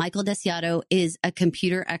believe that Michael Desiato is a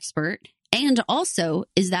computer expert and also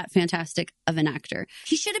is that fantastic of an actor?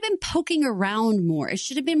 He should have been poking around more. It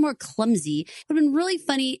should have been more clumsy. It would have been really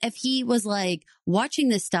funny if he was like watching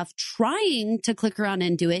this stuff, trying to click around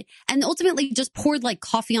and do it, and ultimately just poured like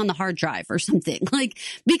coffee on the hard drive or something. Like,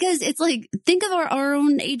 because it's like, think of our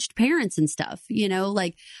own aged parents and stuff,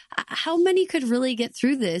 like how many could really get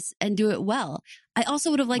through this and do it well? I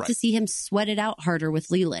also would have liked to see him sweat it out harder with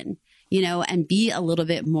Leland, and be a little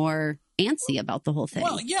bit more antsy about the whole thing.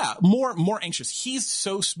 Well, yeah, more anxious. He's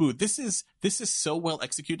so smooth. This is so well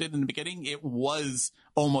executed in the beginning. It was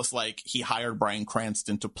almost like he hired Bryan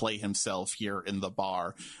Cranston to play himself here in the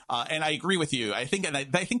bar. And I agree with you. I think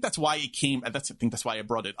that's why it came. That's why I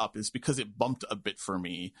brought it up, is because it bumped a bit for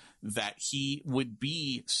me that he would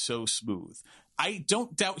be so smooth. I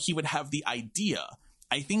don't doubt he would have the idea.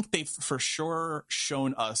 I think they've for sure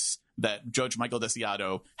shown us that Judge Michael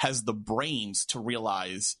Desiato has the brains to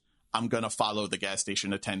realize, I'm going to follow the gas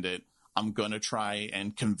station attendant. I'm going to try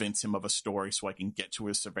and convince him of a story so I can get to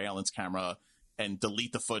his surveillance camera and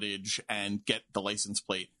delete the footage and get the license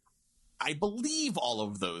plate. I believe all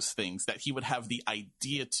of those things, that he would have the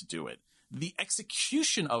idea to do it. The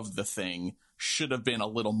execution of the thing should have been a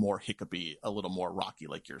little more hiccupy, a little more rocky,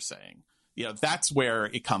 like you're saying. That's where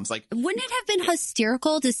it comes. Like, wouldn't it have been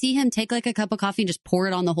hysterical to see him take like a cup of coffee and just pour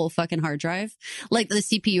it on the whole fucking hard drive, like the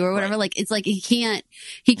CPU or whatever? Right. Like, it's like he can't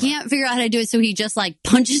figure out how to do it, so he just like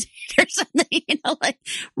punches it or something, like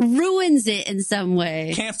ruins it in some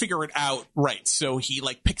way. Can't figure it out, right? So he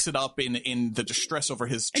like picks it up in the distress over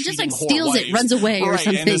his cheating just like whore steals wife. It, runs away or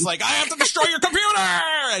something, and is like, I have to destroy your computer,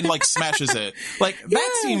 and like smashes it. Like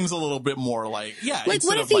that seems a little bit more like Like,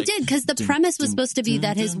 what if he did? Because the premise was supposed to be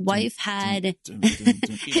that his wife had.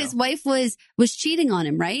 His wife was cheating on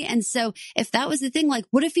him, right? And so if that was the thing, like,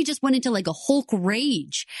 what if he just went into like a Hulk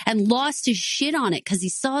rage and lost his shit on it because he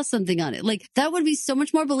saw something on it? Like, that would be so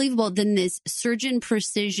much more believable than this surgeon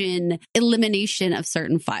precision elimination of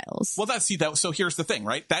certain files. Well, so here's the thing,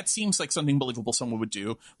 right? That seems like something believable someone would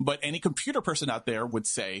do, but any computer person out there would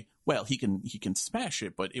say, well, he can smash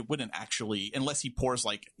it, but it wouldn't actually, unless he pours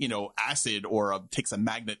like, acid or takes a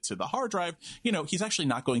magnet to the hard drive, he's actually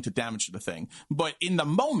not going to damage the thing. But in the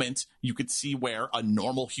moment, you could see where a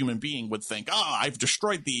normal human being would think, I've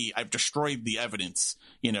destroyed the evidence.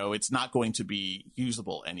 It's not going to be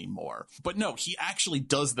usable anymore. But no, he actually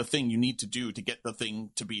does the thing you need to do to get the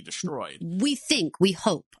thing to be destroyed. We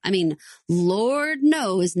hope. I mean, Lord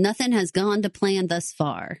knows nothing has gone to plan thus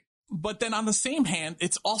far. But then on the same hand,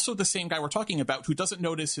 it's also the same guy we're talking about who doesn't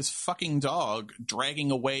notice his fucking dog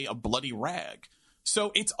dragging away a bloody rag.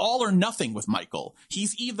 So it's all or nothing with Michael.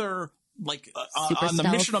 He's either like on the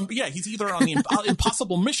mission. He's either on the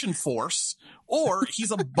impossible mission force, or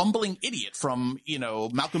he's a bumbling idiot from,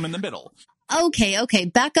 Malcolm in the Middle. Okay.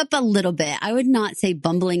 Back up a little bit. I would not say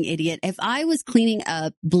bumbling idiot. If I was cleaning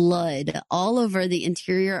up blood all over the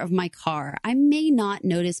interior of my car, I may not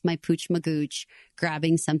notice my pooch magooch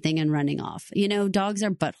grabbing something and running off. You know, dogs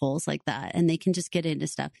are buttholes like that, and they can just get into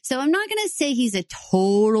stuff. So I'm not going to say he's a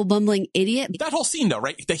total bumbling idiot. That whole scene, though,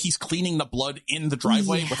 right? That he's cleaning the blood in the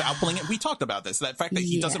driveway without pulling it. We talked about this. That fact that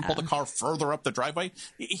he doesn't pull the car further up the driveway.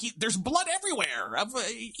 There's blood everywhere.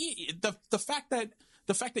 The fact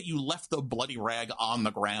that you left the bloody rag on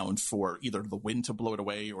the ground for either the wind to blow it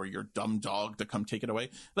away or your dumb dog to come take it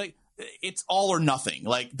away, like, it's all or nothing.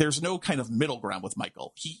 Like, there's no kind of middle ground with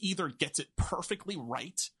Michael. He either gets it perfectly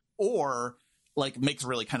right or like makes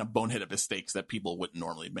really kind of boneheaded mistakes that people wouldn't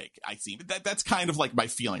normally make. I see that's kind of like my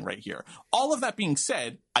feeling right here. All of that being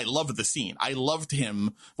said, I loved the scene. I loved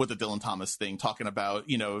him with the Dylan Thomas thing, talking about,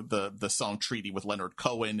 you know, the song Treaty with Leonard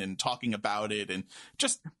Cohen and talking about it. And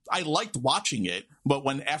just, I liked watching it. But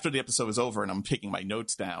when after the episode was over and I'm taking my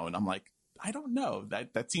notes down, I'm like, I don't know,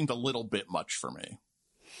 that seemed a little bit much for me.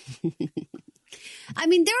 I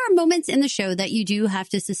mean, there are moments in the show that you do have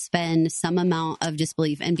to suspend some amount of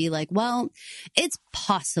disbelief and be like, well, it's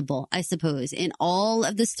possible, I suppose, in all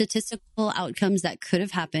of the statistical outcomes that could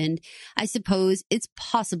have happened. I suppose it's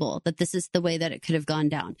possible that this is the way that it could have gone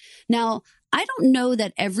down. Now, I don't know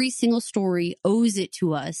that every single story owes it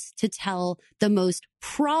to us to tell the most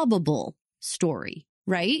probable story.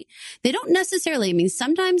 Right? They don't necessarily. I mean,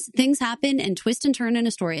 sometimes things happen and twist and turn in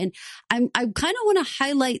a story. And I kind of want to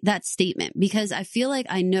highlight that statement because I feel like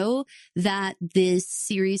I know that this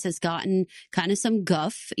series has gotten kind of some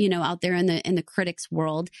guff, you know, out there in the critics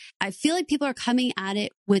world. I feel like people are coming at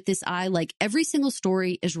it with this eye, like every single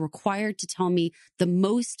story is required to tell me the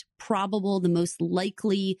most probable, the most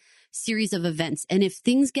likely series of events. And if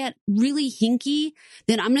things get really hinky,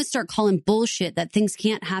 then I'm going to start calling bullshit that things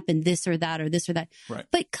can't happen this or that or this or that. Right.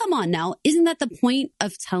 But come on now, isn't that the point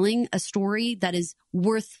of telling a story that is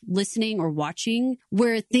worth listening or watching,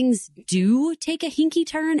 where things do take a hinky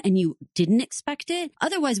turn and you didn't expect it?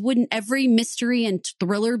 Otherwise, wouldn't every mystery and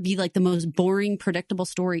thriller be like the most boring, predictable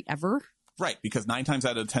story ever? Right, because 9 times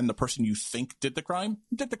out of 10, the person you think did the crime.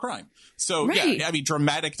 So, right. Yeah, I mean,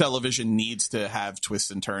 dramatic television needs to have twists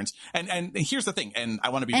and turns. And here's the thing, and I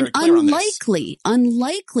want to be very clear on this.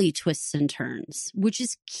 Unlikely twists and turns, which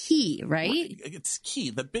is key, right? It's key.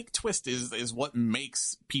 The big twist is what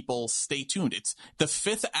makes people stay tuned. It's the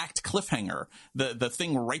 5th act cliffhanger, the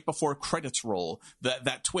thing right before credits roll,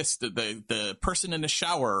 that twist, the person in the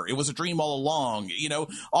shower, it was a dream all along, you know,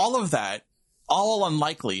 all of that. All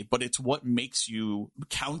unlikely, but it's what makes you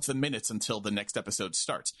count the minutes until the next episode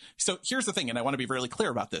starts. So here's the thing, and I want to be really clear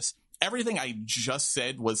about this. Everything I just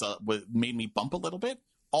said was made me bump a little bit.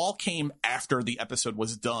 All came after the episode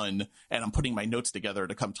was done, and I'm putting my notes together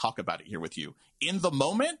to come talk about it here with you. In the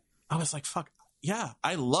moment, I was like, fuck, yeah,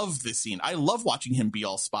 I love this scene. I love watching him be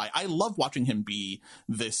all spy. I love watching him be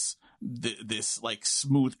this like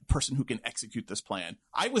smooth person who can execute this plan.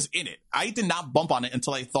 I was in it. I did not bump on it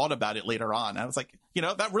until I thought about it later on. I was like, you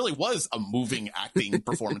know, that really was a moving acting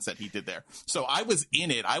performance that he did there. So I was in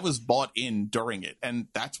it. I was bought in during it. And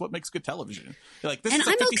that's what makes good television. Like, this and is a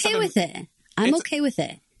I'm okay with it. I'm okay with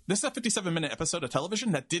it. This is a 57-minute episode of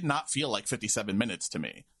television that did not feel like 57 minutes to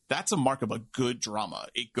me. That's a mark of a good drama.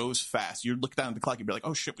 It goes fast. You look down at the clock, you'd be like,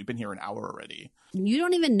 oh shit, we've been here an hour already. You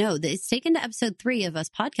don't even know that it's taken to episode 3 of us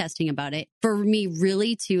podcasting about it for me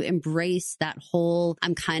really to embrace that whole,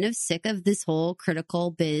 I'm kind of sick of this whole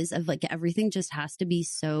critical biz of like everything just has to be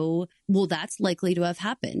so, well, that's likely to have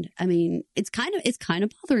happened. I mean, it's kind of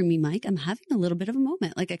bothering me, Mike. I'm having a little bit of a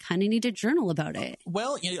moment. Like I kind of need to journal about it.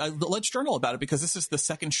 Well, let's journal about it because this is the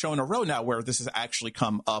second show in a row now where this has actually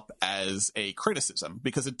come up as a criticism,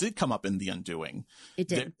 because it did come up in The Undoing. It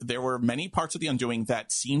did. There were many parts of The Undoing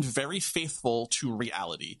that seemed very faithful to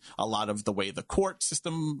reality. A lot of the way the court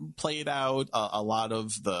system played out, a lot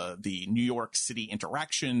of the New York City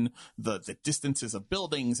interaction, the distances of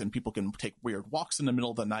buildings, and people can take weird walks in the middle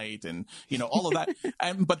of the night, and you know all of that.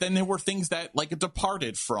 But then there were things that like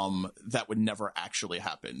departed from that would never actually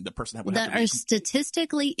happen. The person that are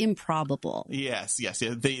statistically improbable. Yes.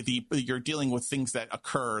 You're dealing with things that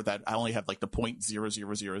occur that I only have like the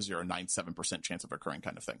 0.00097% chance of occurring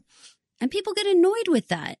kind of thing. And people get annoyed with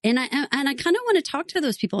that. And I kind of want to talk to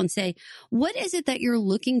those people and say, what is it that you're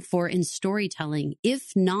looking for in storytelling,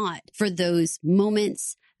 if not for those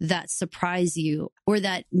moments that surprise you or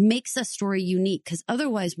that makes a story unique? Because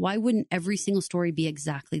otherwise, why wouldn't every single story be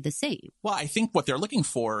exactly the same? Well, I think what they're looking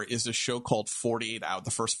for is a show called 48 Out,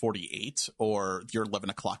 the first 48, or your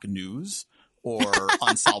 11 o'clock news, or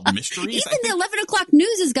unsolved mysteries. Even the 11 o'clock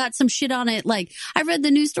news has got some shit on it. Like, I read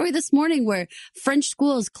the news story this morning where French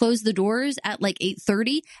schools closed the doors at like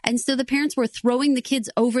 8:30. And so the parents were throwing the kids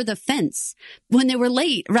over the fence when they were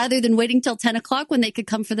late rather than waiting till 10 o'clock when they could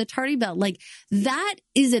come for the tardy bell. Like, that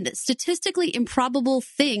is a statistically improbable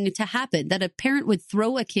thing to happen, that a parent would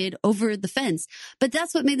throw a kid over the fence. But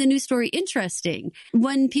that's what made the news story interesting.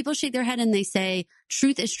 When people shake their head and they say,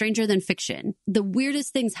 truth is stranger than fiction, the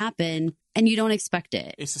weirdest things happen and you don't expect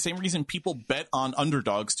it. It's the same reason people bet on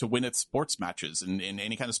underdogs to win at sports matches in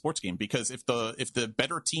any kind of sports game, because if the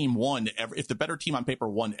better team if the better team on paper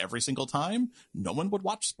won every single time, no one would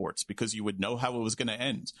watch sports because you would know how it was going to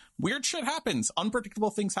end. Weird shit happens.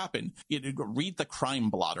 Unpredictable things happen. Read the crime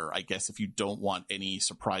blotter, I guess, if you don't want any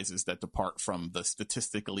surprises that depart from the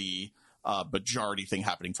statistically majority thing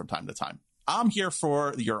happening from time to time. I'm here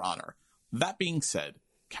for your honor. That being said,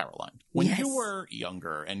 Caroline, when Yes. you were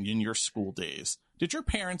younger and in your school days, did your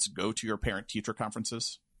parents go to your parent-teacher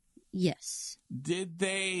conferences? Yes. Did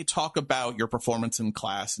they talk about your performance in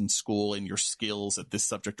class and school and your skills at this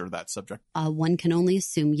subject or that subject? One can only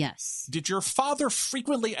assume yes. Did your father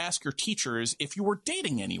frequently ask your teachers if you were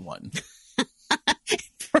dating anyone?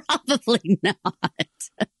 Probably not.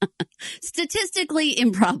 Statistically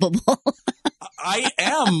improbable. I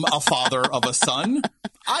am a father of a son.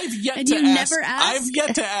 I've yet And to you ask. never ask? I've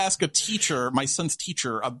yet to ask a teacher, my son's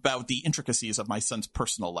teacher, about the intricacies of my son's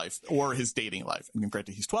personal life or his dating life. I mean,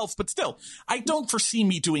 granted, he's 12, but still, I don't foresee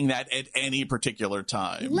me doing that at any particular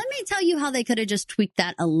time. Let me tell you how they could have just tweaked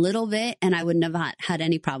that a little bit and I wouldn't have had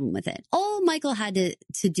any problem with it. All Michael had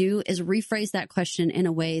to do is rephrase that question in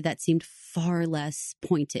a way that seemed far less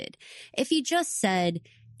pointed. If he just said,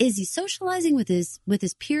 is he socializing with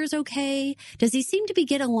his peers okay? Does he seem to be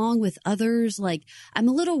getting along with others? Like, I'm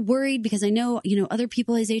a little worried because I know, other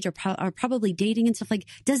people his age are probably dating and stuff. Like,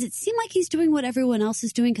 does it seem like he's doing what everyone else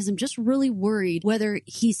is doing? Because I'm just really worried whether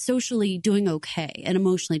he's socially doing okay and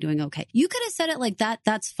emotionally doing okay. You could have said it like that.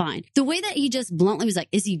 That's fine. The way that he just bluntly was like,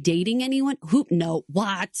 is he dating anyone? No.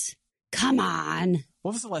 What? Come on.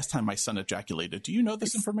 What was the last time my son ejaculated? Do you know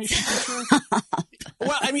this information, teacher?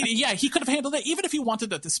 Well, I mean, yeah, he could have handled it, even if he wanted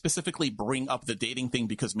to specifically bring up the dating thing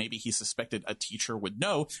because maybe he suspected a teacher would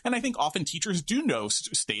know. And I think often teachers do know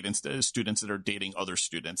students that are dating other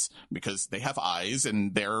students because they have eyes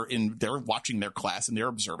and they're watching their class and they're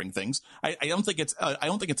observing things. I don't think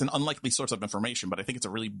it's an unlikely source of information, but I think it's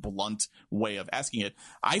a really blunt way of asking it.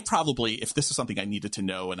 I probably, if this was something I needed to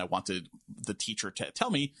know and I wanted the teacher to tell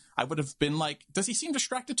me, I would have been like, does he seem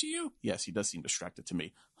distracted to you? Yes, he does seem distracted to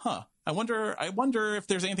me. Huh. I wonder if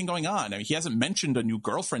there's anything going on. I mean, he hasn't mentioned a new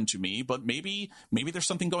girlfriend to me, but maybe there's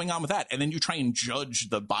something going on with that. And then you try and judge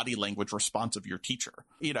the body language response of your teacher.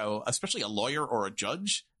 Especially a lawyer or a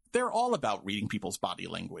judge, they're all about reading people's body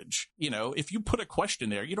language. If you put a question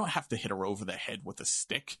there, you don't have to hit her over the head with a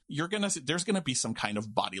stick. There's gonna be some kind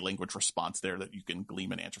of body language response there that you can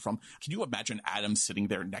glean an answer from. Can you imagine Adam sitting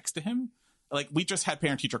there next to him? Like, we just had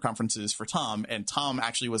parent-teacher conferences for Tom, and Tom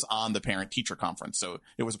actually was on the parent-teacher conference. So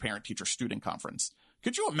it was a parent-teacher-student conference.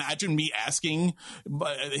 Could you imagine me asking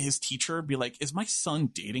his teacher, be like, is my son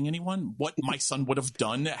dating anyone? What my son would have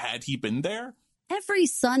done had he been there? Every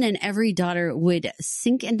son and every daughter would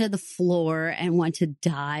sink into the floor and want to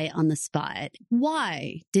die on the spot.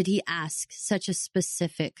 Why did he ask such a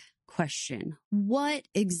specific question? What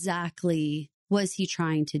exactly was he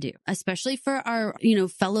trying to do? Especially for our,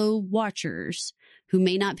 fellow watchers who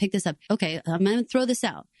may not pick this up. Okay, I'm going to throw this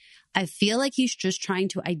out. I feel like he's just trying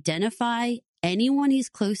to identify anyone he's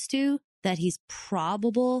close to that he's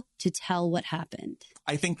probable to tell what happened.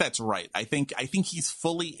 I think that's right. I think he's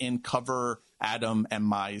fully in cover Adam and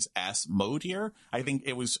Mai's ass mode here. I think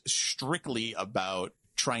it was strictly about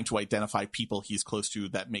trying to identify people he's close to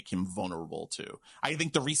that make him vulnerable to. I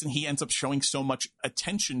think the reason he ends up showing so much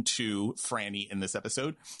attention to Franny in this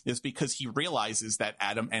episode is because he realizes that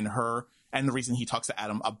Adam and her, and the reason he talks to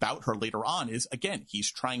Adam about her later on is, again,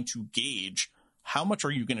 he's trying to gauge how much are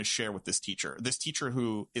you going to share with this teacher? This teacher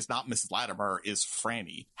who is not Mrs. Latimer is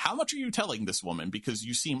Franny. How much are you telling this woman? Because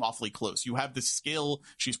you seem awfully close. You have this skill.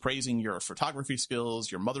 She's praising your photography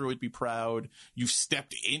skills. Your mother would be proud. You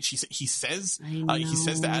stepped in. He says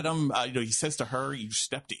to Adam, he says to her, you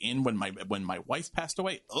stepped in when my wife passed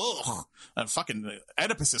away. Ugh. Fucking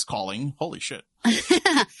Oedipus is calling. Holy shit.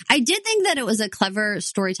 I did think that it was a clever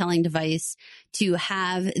storytelling device to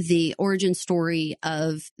have the origin story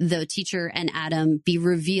of the teacher and Adam be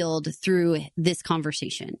revealed through this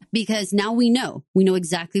conversation, because now we know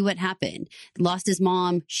exactly what happened. Lost his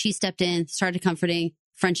mom. She stepped in, started comforting.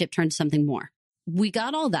 Friendship turned to something more. we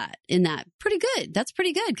got all that in that. Pretty good. That's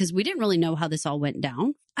pretty good because we didn't really know how this all went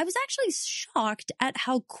down. I was actually shocked at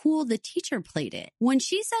how cool the teacher played it. When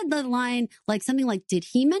she said the line, like something like, did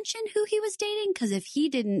he mention who he was dating? Because if he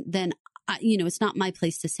didn't, then it's not my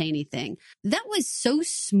place to say anything. That was so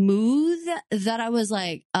smooth that I was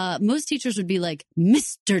like, most teachers would be like,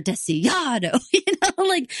 Mr. Deseado,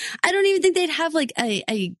 like, I don't even think they'd have like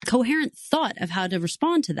a coherent thought of how to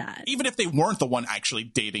respond to that. Even if they weren't the one actually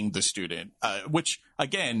dating the student, which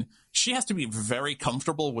again, she has to be very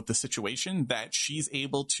comfortable with the situation that she's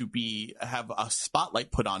able to have a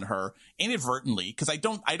spotlight put on her inadvertently. Cause I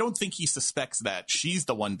don't think he suspects that she's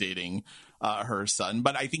the one dating her son,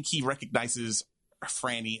 but I think he recognizes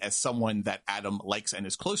Franny as someone that Adam likes and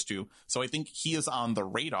is close to. So I think he is on the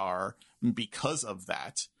radar because of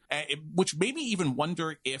that, which made me even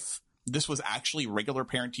wonder if this was actually regular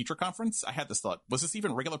parent-teacher conference. I had this thought, was this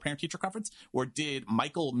even regular parent-teacher conference? Or did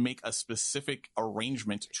Michael make a specific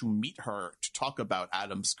arrangement to meet her to talk about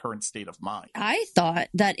Adam's current state of mind? I thought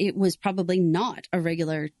that it was probably not a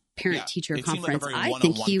regular parent-teacher conference. Like I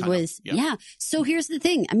think he was, So here's the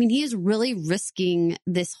thing. I mean, he is really risking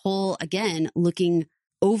this whole, again, looking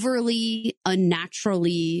overly,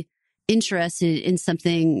 unnaturally interested in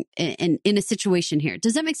something in a situation here.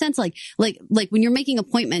 Does that make sense? Like when you're making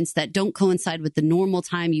appointments that don't coincide with the normal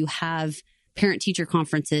time you have parent-teacher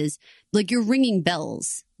conferences, like you're ringing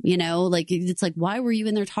bells, like it's like, why were you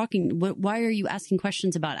in there talking? Why are you asking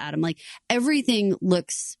questions about Adam? Like everything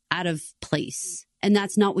looks out of place. And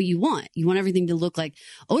that's not what you want. You want everything to look like,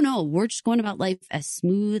 oh no, we're just going about life as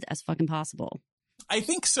smooth as fucking possible. I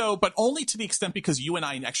think so, but only to the extent because you and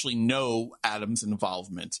I actually know Adam's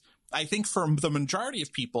involvement. I think for the majority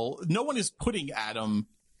of people, no one is putting Adam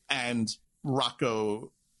and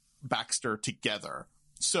Rocco Baxter together.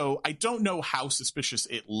 So I don't know how suspicious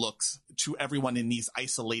it looks to everyone in these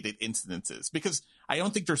isolated incidences, because I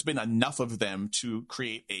don't think there's been enough of them to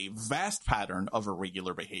create a vast pattern of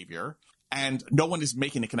irregular behavior. And no one is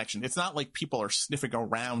making a connection. It's not like people are sniffing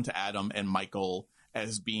around to Adam and Michael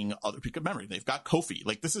as being other people. Remember, they've got Kofi.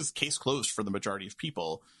 Like, this is case closed for the majority of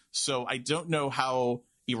people. So I don't know how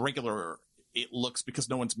irregular it looks because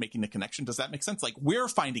no one's making the connection. Does that make sense? Like, we're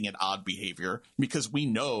finding it odd behavior because we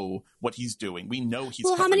know what he's doing. We know he's.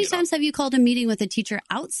 Well, how many times have you called a meeting with a teacher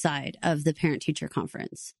outside of the parent-teacher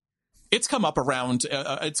conference? It's come up around.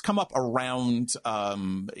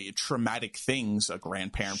 Traumatic things. A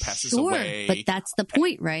grandparent passes away, but that's the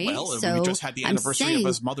point, right? Well, so we just had the anniversary of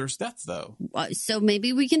his mother's death, though. So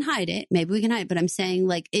maybe we can hide it. But I'm saying,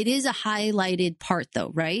 like, it is a highlighted part,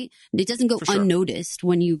 though, right? It doesn't go unnoticed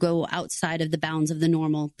when you go outside of the bounds of the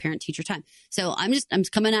normal parent-teacher time. So I'm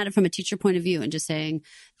coming at it from a teacher point of view and just saying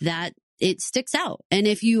that it sticks out. And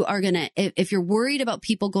if you are if you're worried about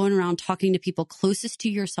people going around talking to people closest to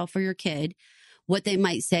yourself or your kid, what they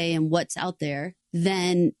might say and what's out there,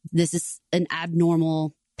 then this is an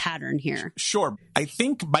abnormal pattern here. Sure. I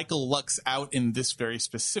think Michael lucks out in this very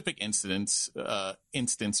specific instance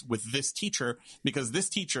with this teacher, because this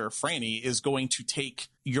teacher, Franny, is going to take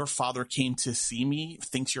 "your father came to see me,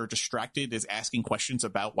 thinks you're distracted," is asking questions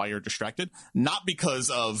about why you're distracted, not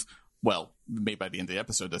because of, well, maybe by the end of the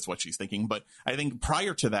episode, that's what she's thinking. But I think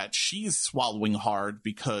prior to that, she's swallowing hard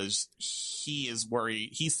because he is worried.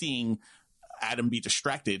 He's seeing Adam be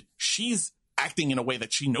distracted. She's acting in a way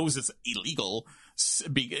that she knows is illegal.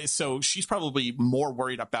 So she's probably more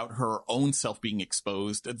worried about her own self being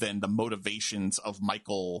exposed than the motivations of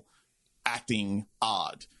Michael acting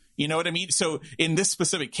odd. You know what I mean? So in this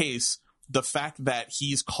specific case, the fact that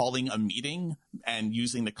he's calling a meeting and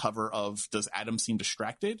using the cover of "does Adam seem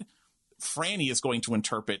distracted?" Franny is going to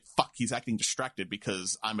interpret, fuck, he's acting distracted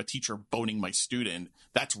because I'm a teacher boning my student.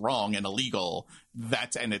 That's wrong and illegal.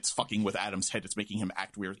 And it's fucking with Adam's head. It's making him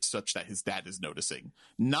act weird such that his dad is noticing.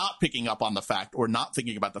 Not picking up on the fact, or not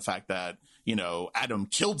thinking about the fact that, Adam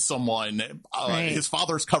killed someone. Right. His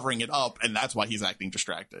father's covering it up, and that's why he's acting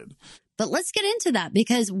distracted. But let's get into that,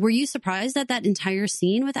 because were you surprised at that entire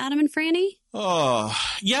scene with Adam and Franny? Oh,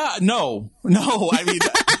 yeah, no. I mean...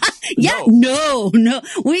 Yeah, no.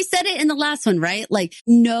 We said it in the last one, right? Like,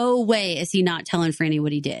 no way is he not telling Franny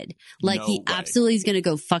what he did. Like, he absolutely is going to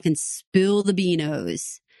go fucking spill the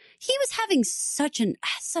beanos. He was having such an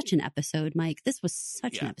episode, Mike. This was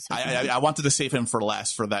such an episode. I wanted to save him for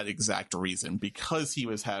last for that exact reason, because he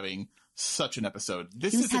was having such an episode.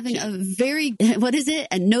 He was having a very, what is it?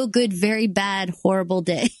 A no good, very bad, horrible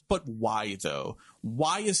day. But why, though?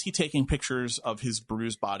 Why is he taking pictures of his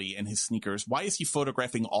bruised body and his sneakers? Why is he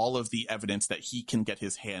photographing all of the evidence that he can get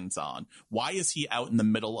his hands on? Why is he out in the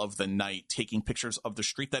middle of the night taking pictures of the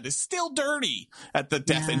street that is still dirty at the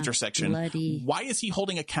death intersection? Bloody. Why is he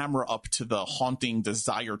holding a camera up to the haunting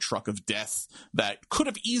desire truck of death that could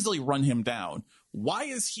have easily run him down? Why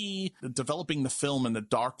is he developing the film in the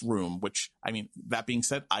dark room? Which, I mean, that being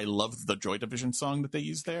said, I love the Joy Division song that they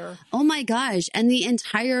use there. Oh my gosh. And the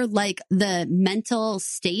entire, like, the mental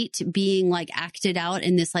state being, like, acted out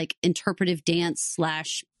in this, like, interpretive dance /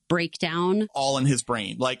 breakdown. All in his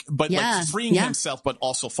brain. Like, but like freeing himself, but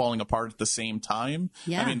also falling apart at the same time.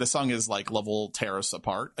 Yeah. I mean, the song is like love will tear us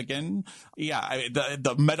apart again. Yeah.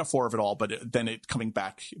 The metaphor of it all, but then it coming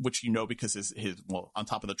back, which, you know, because his, well, on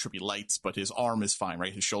top of the trippy lights, but his arm is fine,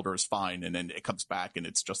 right? His shoulder is fine. And then it comes back and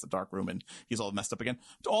it's just the dark room and he's all messed up again.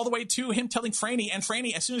 All the way to him telling Franny, and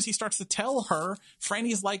Franny, as soon as he starts to tell her,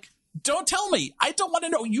 Franny's like, don't tell me. I don't want to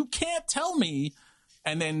know. You can't tell me.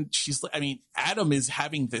 And then she's like, I mean, Adam is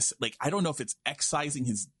having this, like, I don't know if it's excising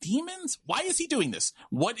his demons. Why is he doing this?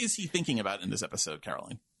 What is he thinking about in this episode,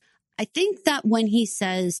 Caroline? I think that when he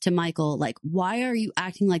says to Michael, like, why are you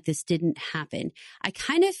acting like this didn't happen? I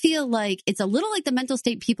kind of feel like it's a little like the mental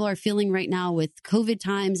state people are feeling right now with COVID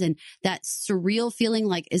times and that surreal feeling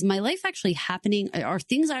like, is my life actually happening? Are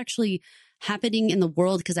things actually happening in the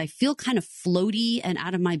world? Because I feel kind of floaty and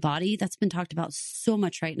out of my body. That's been talked about so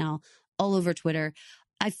much right now, all over Twitter.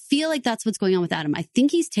 I feel like that's what's going on with Adam. I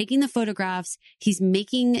think he's taking the photographs. He's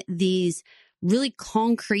making these really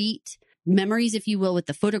concrete memories, if you will, with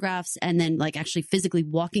the photographs, and then like actually physically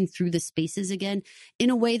walking through the spaces again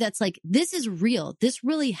in a way that's like, this is real. This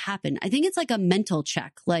really happened. I think it's like a mental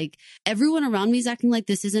check. Like everyone around me is acting like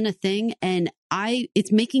this isn't a thing. And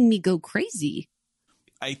it's making me go crazy.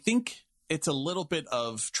 I think it's a little bit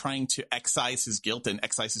of trying to excise his guilt and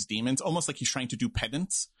excise his demons, almost like he's trying to do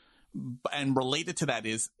penance. And related to that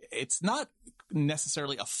is, it's not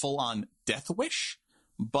necessarily a full-on death wish,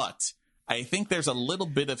 but I think there's a little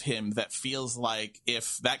bit of him that feels like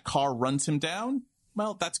if that car runs him down,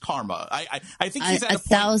 well, that's karma. I think he's at a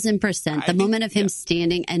 1,000%. The moment of him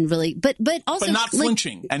standing and really, but also but not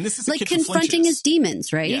flinching. And this is a like kid who confronting flinches. his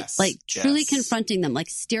demons, right? Yes, like truly confronting them, like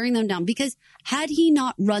staring them down. Because had he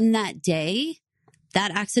not run that day,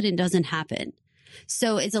 that accident doesn't happen.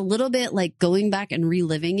 So it's a little bit like going back and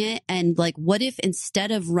reliving it. And like, what if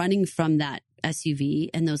instead of running from that SUV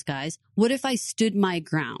and those guys, what if I stood my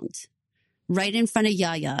ground right in front of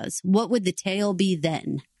Yaya's? What would the tale be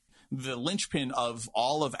then? The linchpin of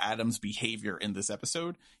all of Adam's behavior in this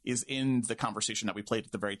episode is in the conversation that we played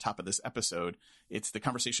at the very top of this episode. It's the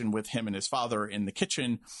conversation with him and his father in the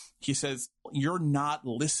kitchen. He says, "You're not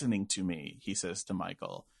listening to me," he says to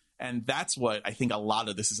Michael. And that's what I think a lot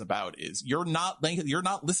of this is about, is you're not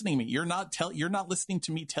listening to me. You're not listening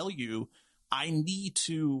to me tell you I need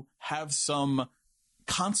to have some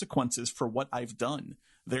consequences for what I've done.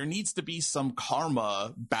 There needs to be some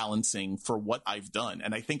karma balancing for what I've done.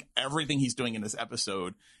 And I think everything he's doing in this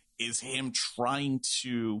episode is him trying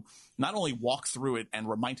to not only walk through it and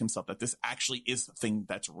remind himself that this actually is the thing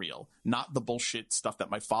that's real, not the bullshit stuff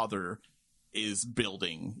that my father is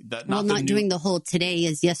building. That not doing the whole today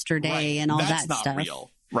is yesterday and all that stuff. That's not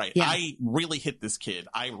real. Right. Yeah. I really hit this kid.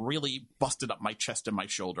 I really busted up my chest and my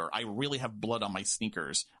shoulder. I really have blood on my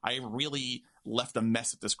sneakers. I really left a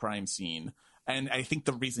mess at this crime scene. And I think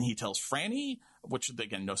the reason he tells Franny, which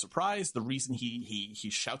again, no surprise, the reason he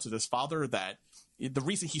shouts at his father, that the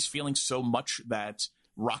reason he's feeling so much that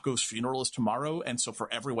Rocco's funeral is tomorrow, and so for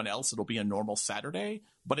everyone else it'll be a normal Saturday,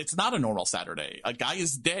 but it's not a normal Saturday. A guy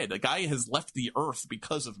is dead. A guy has left the earth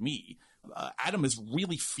because of me. Adam is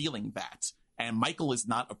really feeling that, and Michael is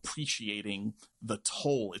not appreciating the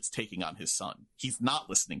toll it's taking on his son. He's not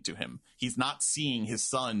listening to him. He's not seeing his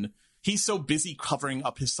son. He's so busy covering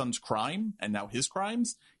up his son's crime and now his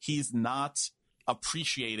crimes, he's not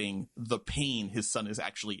appreciating the pain his son is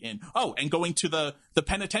actually in. Oh, and going to the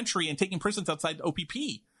penitentiary and taking prisons outside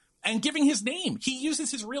OPP and giving his name. He uses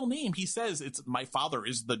his real name. He says, "It's my father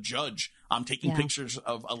is the judge. I'm taking pictures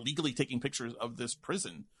of illegally taking pictures of this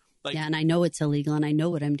prison." Like, yeah, and I know it's illegal and I know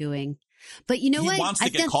what I'm doing. But you know what? He wants to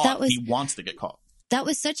get caught. He wants to get caught. That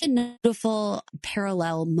was such a beautiful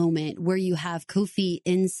parallel moment where you have Kofi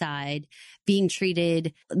inside being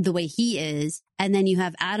treated the way he is. And then you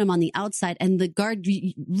have Adam on the outside, and the guard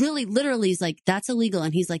really literally is like, "That's illegal."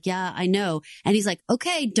 And he's like, "Yeah, I know." And he's like,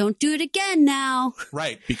 "Okay, don't do it again now."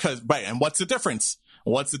 Right. And what's the difference?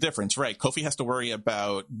 Right. Kofi has to worry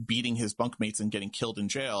about beating his bunkmates and getting killed in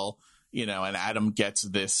jail. you know, and Adam gets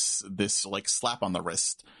this like slap on the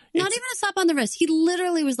wrist. Not even a slap on the wrist. He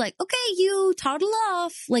literally was like, okay, you toddle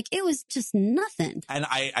off. Like, it was just nothing. And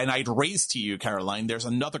I'd raise to you, Caroline, there's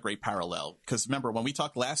another great parallel. Because remember, when we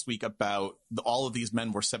talked last week about all of these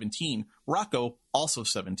men were 17, Rocco also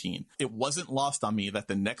 17. It wasn't lost on me that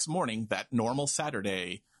the next morning, that normal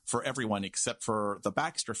Saturday for everyone except for the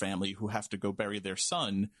Baxter family who have to go bury their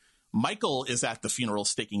son, Michael is at the funeral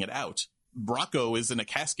staking it out. Rocco is in a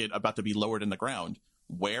casket about to be lowered in the ground.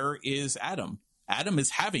 Where is Adam? Adam is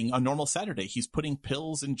having a normal Saturday. He's putting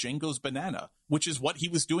pills in Django's banana, which is what he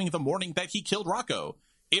was doing the morning that he killed Rocco.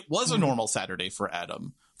 It was a normal Saturday for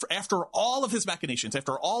Adam. After all of his machinations,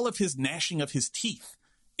 after all of his gnashing of his teeth,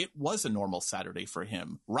 it was a normal Saturday for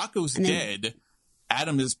him. Rocco's dead.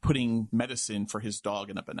 Adam is putting medicine for his dog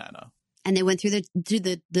in a banana. And they went through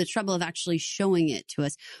the trouble of actually showing it to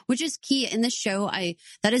us, which is key in the show.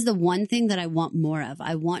 That is the one thing that I want more of.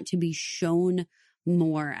 I want to be shown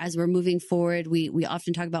more as we're moving forward. We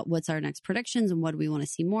often talk about what's our next predictions and what do we want to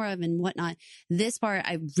see more of and whatnot. This part,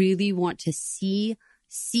 I really want to see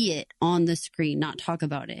it on the screen, not talk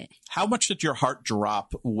about it. How much did your heart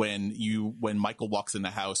drop when Michael walks in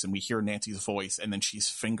the house and we hear Nancy's voice and then she's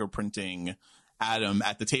fingerprinting Adam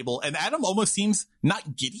at the table, and Adam almost seems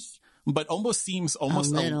not giddy, but almost seems a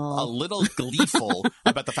little gleeful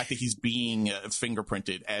about the fact that he's being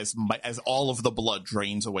fingerprinted as all of the blood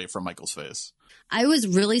drains away from Michael's face. I was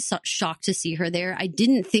really shocked to see her there. I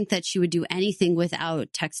didn't think that she would do anything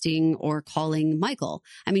without texting or calling Michael.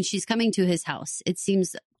 I mean, she's coming to his house. It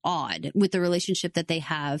seems odd with the relationship that they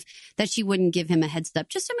have that she wouldn't give him a heads up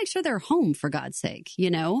just to make sure they're home, for God's sake, you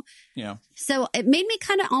know? Yeah. So it made me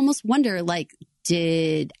kind of almost wonder, like,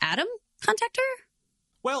 did Adam contact her?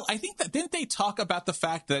 Well, I think that didn't they talk about the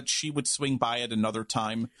fact that she would swing by at another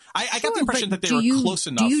time? I got the impression that they were close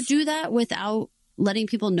enough. Do you do that without letting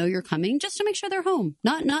people know you're coming just to make sure they're home?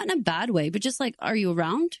 Not in a bad way, but just like, are you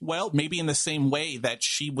around? Well, maybe in the same way that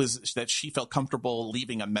she felt comfortable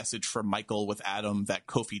leaving a message for Michael with Adam that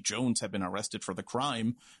Kofi Jones had been arrested for the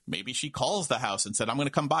crime. Maybe she calls the house and said, I'm going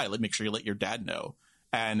to come by. Make sure you let your dad know.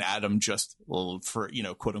 And Adam just,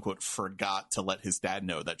 quote unquote, forgot to let his dad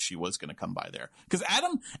know that she was going to come by there. Because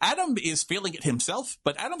Adam is feeling it himself,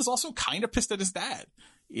 but Adam is also kind of pissed at his dad.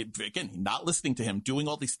 Again, not listening to him, doing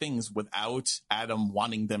all these things without Adam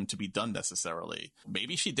wanting them to be done necessarily.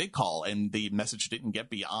 Maybe she did call and the message didn't get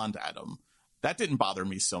beyond Adam. That didn't bother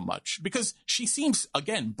me so much because she seems,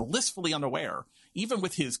 again, blissfully unaware. Even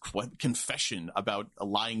with his confession about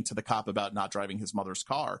lying to the cop about not driving his mother's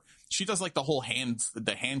car, she does like the whole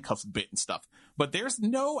the handcuff bit and stuff. But there's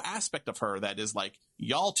no aspect of her that is like,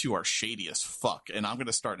 y'all two are shady as fuck, and I'm going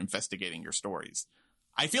to start investigating your stories.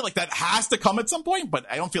 I feel like that has to come at some point, but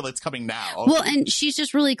I don't feel it's coming now. Well, and she's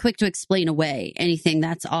just really quick to explain away anything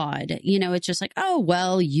that's odd. You know, it's just like, oh,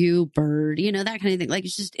 well, you bird, you know, that kind of thing. Like,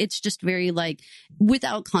 it's just very like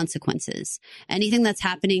without consequences. Anything that's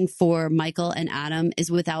happening for Michael and Adam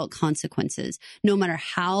is without consequences, no matter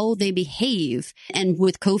how they behave. And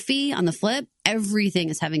with Kofi on the flip, everything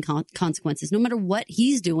is having consequences. No matter what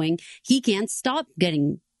he's doing, he can't stop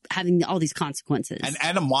having all these consequences. And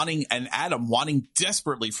Adam wanting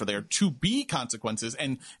desperately for there to be consequences.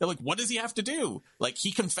 And like, what does he have to do? Like,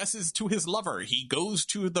 he confesses to his lover. He goes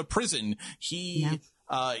to the prison. He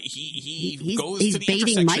goes to the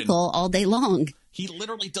baiting intersection. Michael all day long. He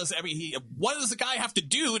literally does what does the guy have to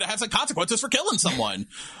do to have some consequences for killing someone?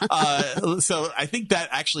 So I think that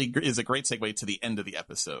actually is a great segue to the end of the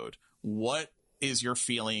episode. What is your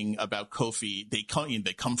feeling about Kofi? They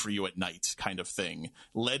come for you at night kind of thing.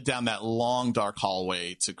 Led down that long, dark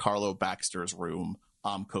hallway to Carlo Baxter's room.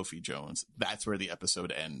 Kofi Jones. That's where the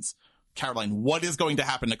episode ends. Caroline, what is going to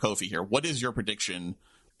happen to Kofi here? What is your prediction?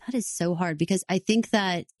 That is so hard because I think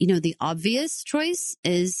that, you know, the obvious choice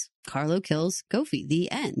is Carlo kills Kofi,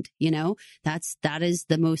 the end. You know, that is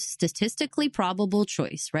the most statistically probable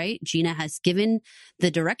choice, right? Gina has given the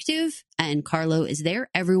directive and Carlo is there.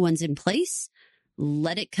 Everyone's in place.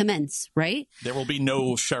 Let it commence, right? There will be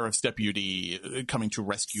no sheriff's deputy coming to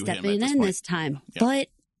rescue him stepping in this time. Yeah.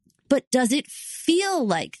 But does it feel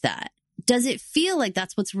like that? Does it feel like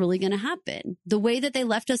that's what's really going to happen? The way that they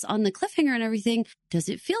left us on the cliffhanger and everything, does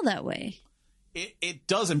it feel that way? It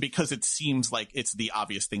doesn't, because it seems like it's the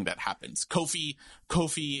obvious thing that happens. Kofi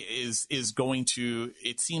is going to,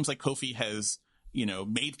 it seems like Kofi has, you know,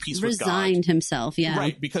 made peace with God. Resigned himself, yeah.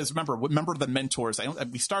 Right, because remember the mentors.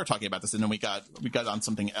 We started talking about this and then we got on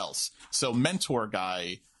something else. So mentor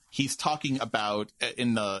guy, he's talking about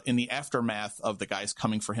in the aftermath of the guys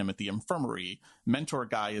coming for him at the infirmary, mentor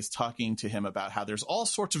guy is talking to him about how there's all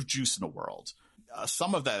sorts of juice in the world.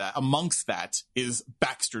 some of that, amongst that, is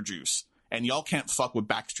Baxter juice. And y'all can't fuck with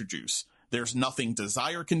Baxter juice. There's nothing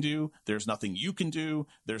Desire can do. There's nothing you can do.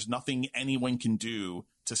 There's nothing anyone can do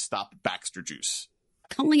to stop Baxter juice.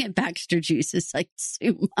 Calling it Baxter juice is like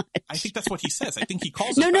too much. I think that's what he says. I think he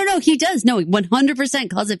calls it. No, he does. No, 100%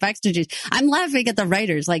 calls it Baxter juice. I'm laughing at the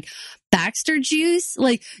writers. Like, Baxter juice?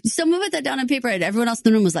 Like, someone put that down on paper and everyone else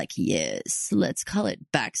in the room was like, yes, let's call it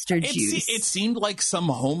Baxter juice. It seemed like some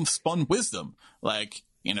homespun wisdom. Like,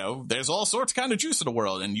 you know, there's all sorts of kind of juice in the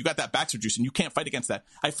world, and you got that Baxter juice, and you can't fight against that.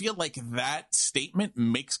 I feel like that statement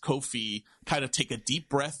makes Kofi kind of take a deep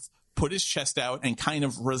breath, put his chest out, and kind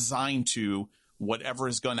of resign to whatever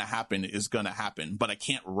is going to happen, but I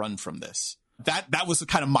can't run from this. That was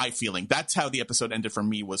kind of my feeling. That's how the episode ended for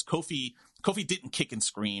me, was Kofi didn't kick and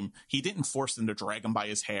scream. He didn't force them to drag him by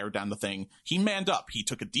his hair down the thing. He manned up. He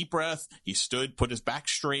took a deep breath. He stood, put his back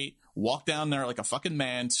straight, walked down there like a fucking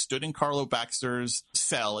man, stood in Carlo Baxter's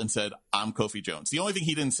cell and said, I'm Kofi Jones. The only thing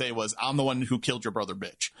he didn't say was, I'm the one who killed your brother,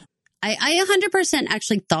 bitch. I 100%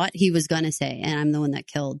 actually thought he was going to say, and I'm the one that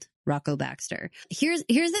killed Rocco Baxter. Here's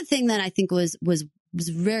the thing that I think was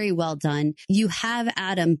very well done. You have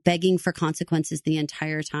Adam begging for consequences the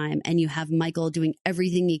entire time, and you have Michael doing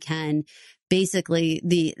everything he can. Basically,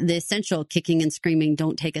 the essential kicking and screaming,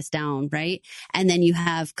 don't take us down, right? And then you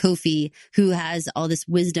have Kofi, who has all this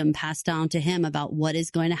wisdom passed down to him about what is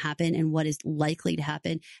going to happen and what is likely to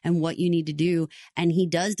happen and what you need to do. And he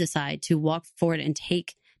does decide to walk forward and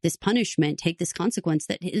take this punishment, take this consequence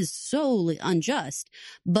that is solely unjust.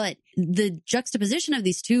 But the juxtaposition of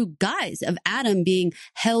these two guys, of Adam being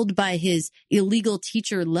held by his illegal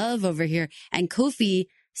teacher love over here, and Kofi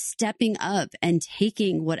stepping up and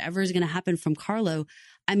taking whatever's going to happen from Carlo.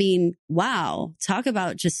 I mean, wow. Talk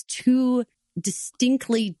about just two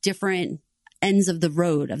distinctly different ends of the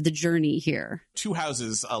road of the journey here. Two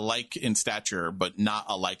houses alike in stature, but not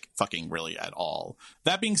alike fucking really at all.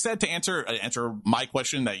 That being said, to answer my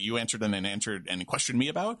question that you answered and then answered and questioned me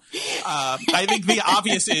about, I think the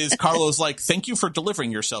obvious is Carlo's like, thank you for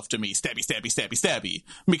delivering yourself to me. Stabby, stabby, stabby, stabby.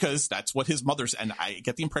 Because that's what his mother's, and I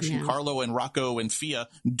get the impression Carlo and Rocco and Fia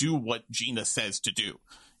do what Gina says to do.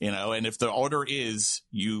 You know, and if the order is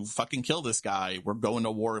you fucking kill this guy, we're going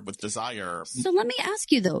to war with Desire. So let me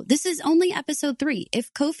ask you, though, this is only episode 3.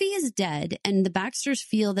 If Kofi is dead and the Baxters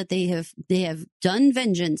feel that they have done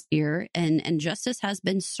vengeance here and justice has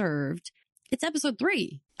been served, it's episode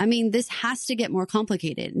 3. I mean, this has to get more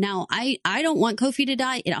complicated. Now, I don't want Kofi to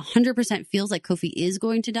die. It 100% feels like Kofi is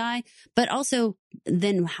going to die. But also,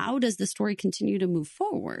 then how does the story continue to move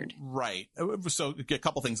forward? Right. So a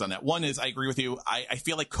couple things on that. One is, I agree with you. I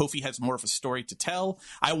feel like Kofi has more of a story to tell.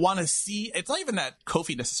 I want to see, it's not even that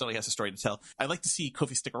Kofi necessarily has a story to tell. I'd like to see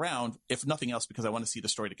Kofi stick around, if nothing else, because I want to see the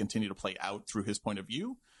story to continue to play out through his point of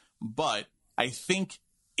view. But I think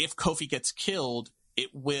if Kofi gets killed, it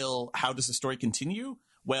will, how does the story continue?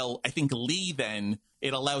 Well, I think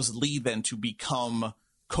it allows Lee then to become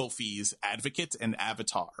Kofi's advocate and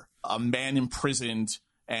avatar. A man imprisoned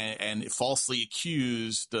and falsely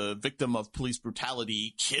accused, the victim of police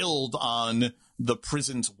brutality, killed on the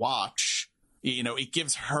prison's watch. You know, it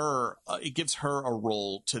gives her a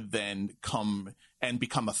role to then come and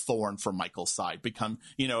become a thorn for Michael's side,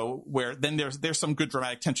 where then there's some good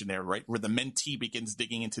dramatic tension there, right? Where the mentee begins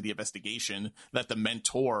digging into the investigation that the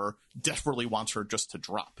mentor desperately wants her just to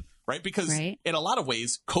drop, right? Because in a lot of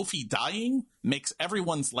ways, Kofi dying makes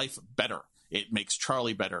everyone's life better. It makes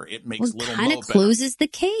Charlie better. It makes Little Mo better. It closes the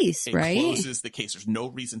case, right? It closes the case. There's no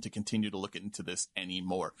reason to continue to look into this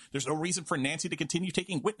anymore. There's no reason for Nancy to continue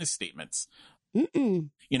taking witness statements. You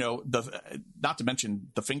know, not to mention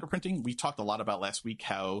the fingerprinting. We talked a lot about last week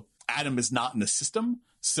how Adam is not in the system,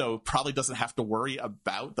 so probably doesn't have to worry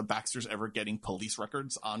about the Baxters ever getting police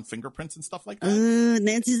records on fingerprints and stuff like that.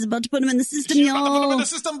 Nancy's about to put him in the system, She's y'all. about to put him in the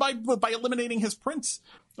system by eliminating his prints.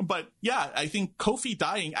 But yeah, I think Kofi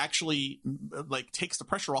dying actually takes the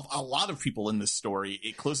pressure off a lot of people in this story.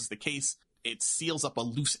 It closes the case. It seals up a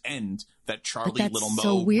loose end that Charlie, Little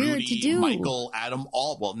Mo, Rudy, Michael, Adam,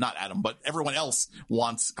 not Adam, but everyone else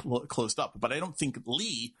wants closed up. But I don't think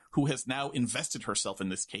Lee, who has now invested herself in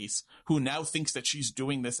this case, who now thinks that she's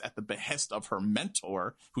doing this at the behest of her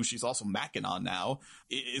mentor, who she's also macking on now,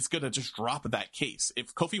 is going to just drop that case.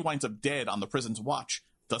 If Kofi winds up dead on the prison's watch,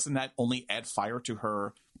 doesn't that only add fire to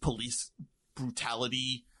her police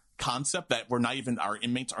brutality concept that our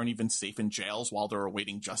inmates aren't even safe in jails while they're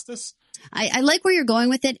awaiting justice? I like where you're going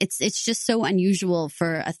with it. It's just so unusual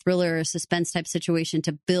for a thriller or suspense type situation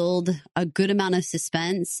to build a good amount of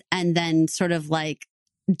suspense and then sort of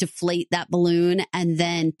deflate that balloon and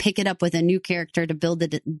then pick it up with a new character to build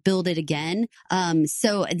it again.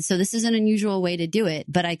 So this is an unusual way to do it,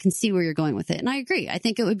 but I can see where you're going with it. And I agree. I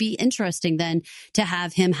think it would be interesting then to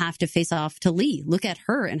have him have to face off to Lee, look at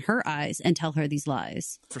her in her eyes and tell her these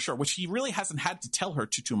lies. For sure, which he really hasn't had to tell her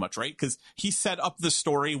too much, right? Because he set up the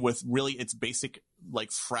story with really its basic,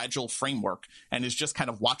 like, fragile framework and is just kind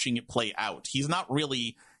of watching it play out. He's not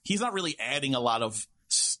really adding a lot of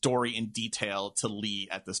story in detail to Lee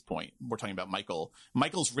at this point. We're talking about Michael.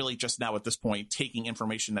 Michael's really just now at this point taking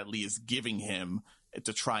information that Lee is giving him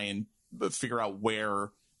to try and figure out where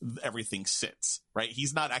everything sits, right?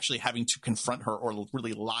 He's not actually having to confront her or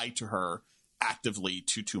really lie to her actively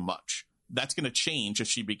too much. That's going to change if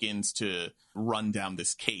she begins to run down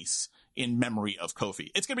this case in memory of Kofi.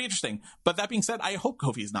 It's going to be interesting. But that being said, I hope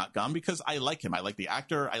Kofi is not gone because I like him. I like the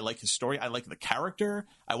actor. I like his story. I like the character.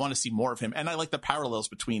 I want to see more of him. And I like the parallels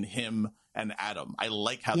between him and Adam. I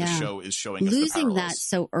like how the show is showing us the parallels. Losing that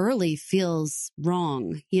so early feels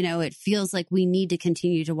wrong. You know, it feels like we need to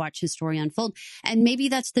continue to watch his story unfold. And maybe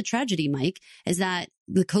that's the tragedy, Mike, is that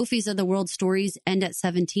the Kofis of the world stories end at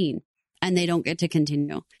 17. And they don't get to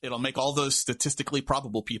continue. It'll make all those statistically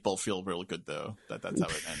probable people feel really good, though. That's how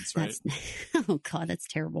it ends, right? Oh God, that's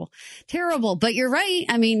terrible, terrible. But you're right.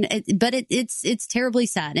 I mean, it's terribly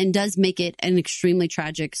sad and does make it an extremely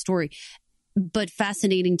tragic story, but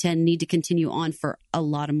fascinating to need to continue on for a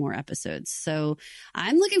lot of more episodes. So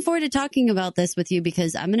I'm looking forward to talking about this with you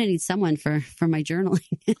because I'm going to need someone for my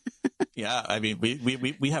journaling. Yeah, I mean,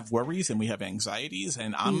 we have worries and we have anxieties,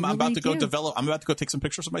 and I'm about to go take some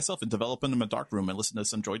pictures of myself and develop them in my dark room and listen to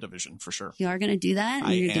some Joy Division for sure. You are going to do that?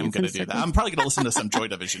 I am going to do that. I'm probably going to listen to some Joy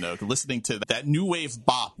Division though. Listening to that new wave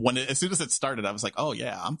bop as soon as it started, I was like, oh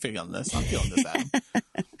yeah, I'm feeling this, Adam.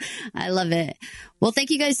 I love it. Well, thank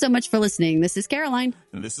you guys so much for listening. This is Caroline.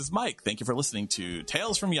 And this is Mike. Thank you for listening to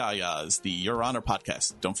Tales from Yaya's, the Your Honor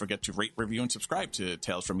podcast. Don't forget to rate, review, and subscribe to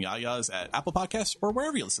Tales from Yaya's at Apple Podcasts or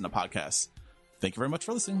wherever you listen to podcasts. Thank you very much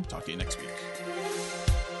for listening. Talk to you next week.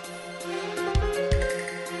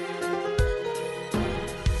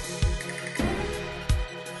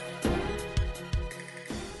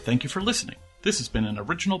 Thank you for listening. This has been an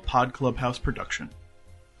original Pod Clubhouse production.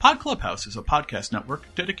 Pod Clubhouse is a podcast network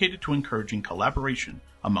dedicated to encouraging collaboration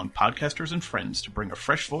among podcasters and friends to bring a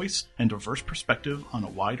fresh voice and diverse perspective on a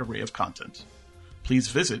wide array of content. Please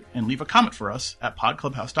visit and leave a comment for us at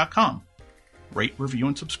podclubhouse.com. Rate, review,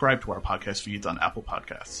 and subscribe to our podcast feeds on Apple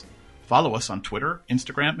Podcasts. Follow us on Twitter,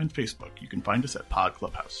 Instagram, and Facebook. You can find us at Pod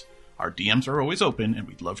Clubhouse. Our DMs are always open, and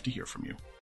we'd love to hear from you.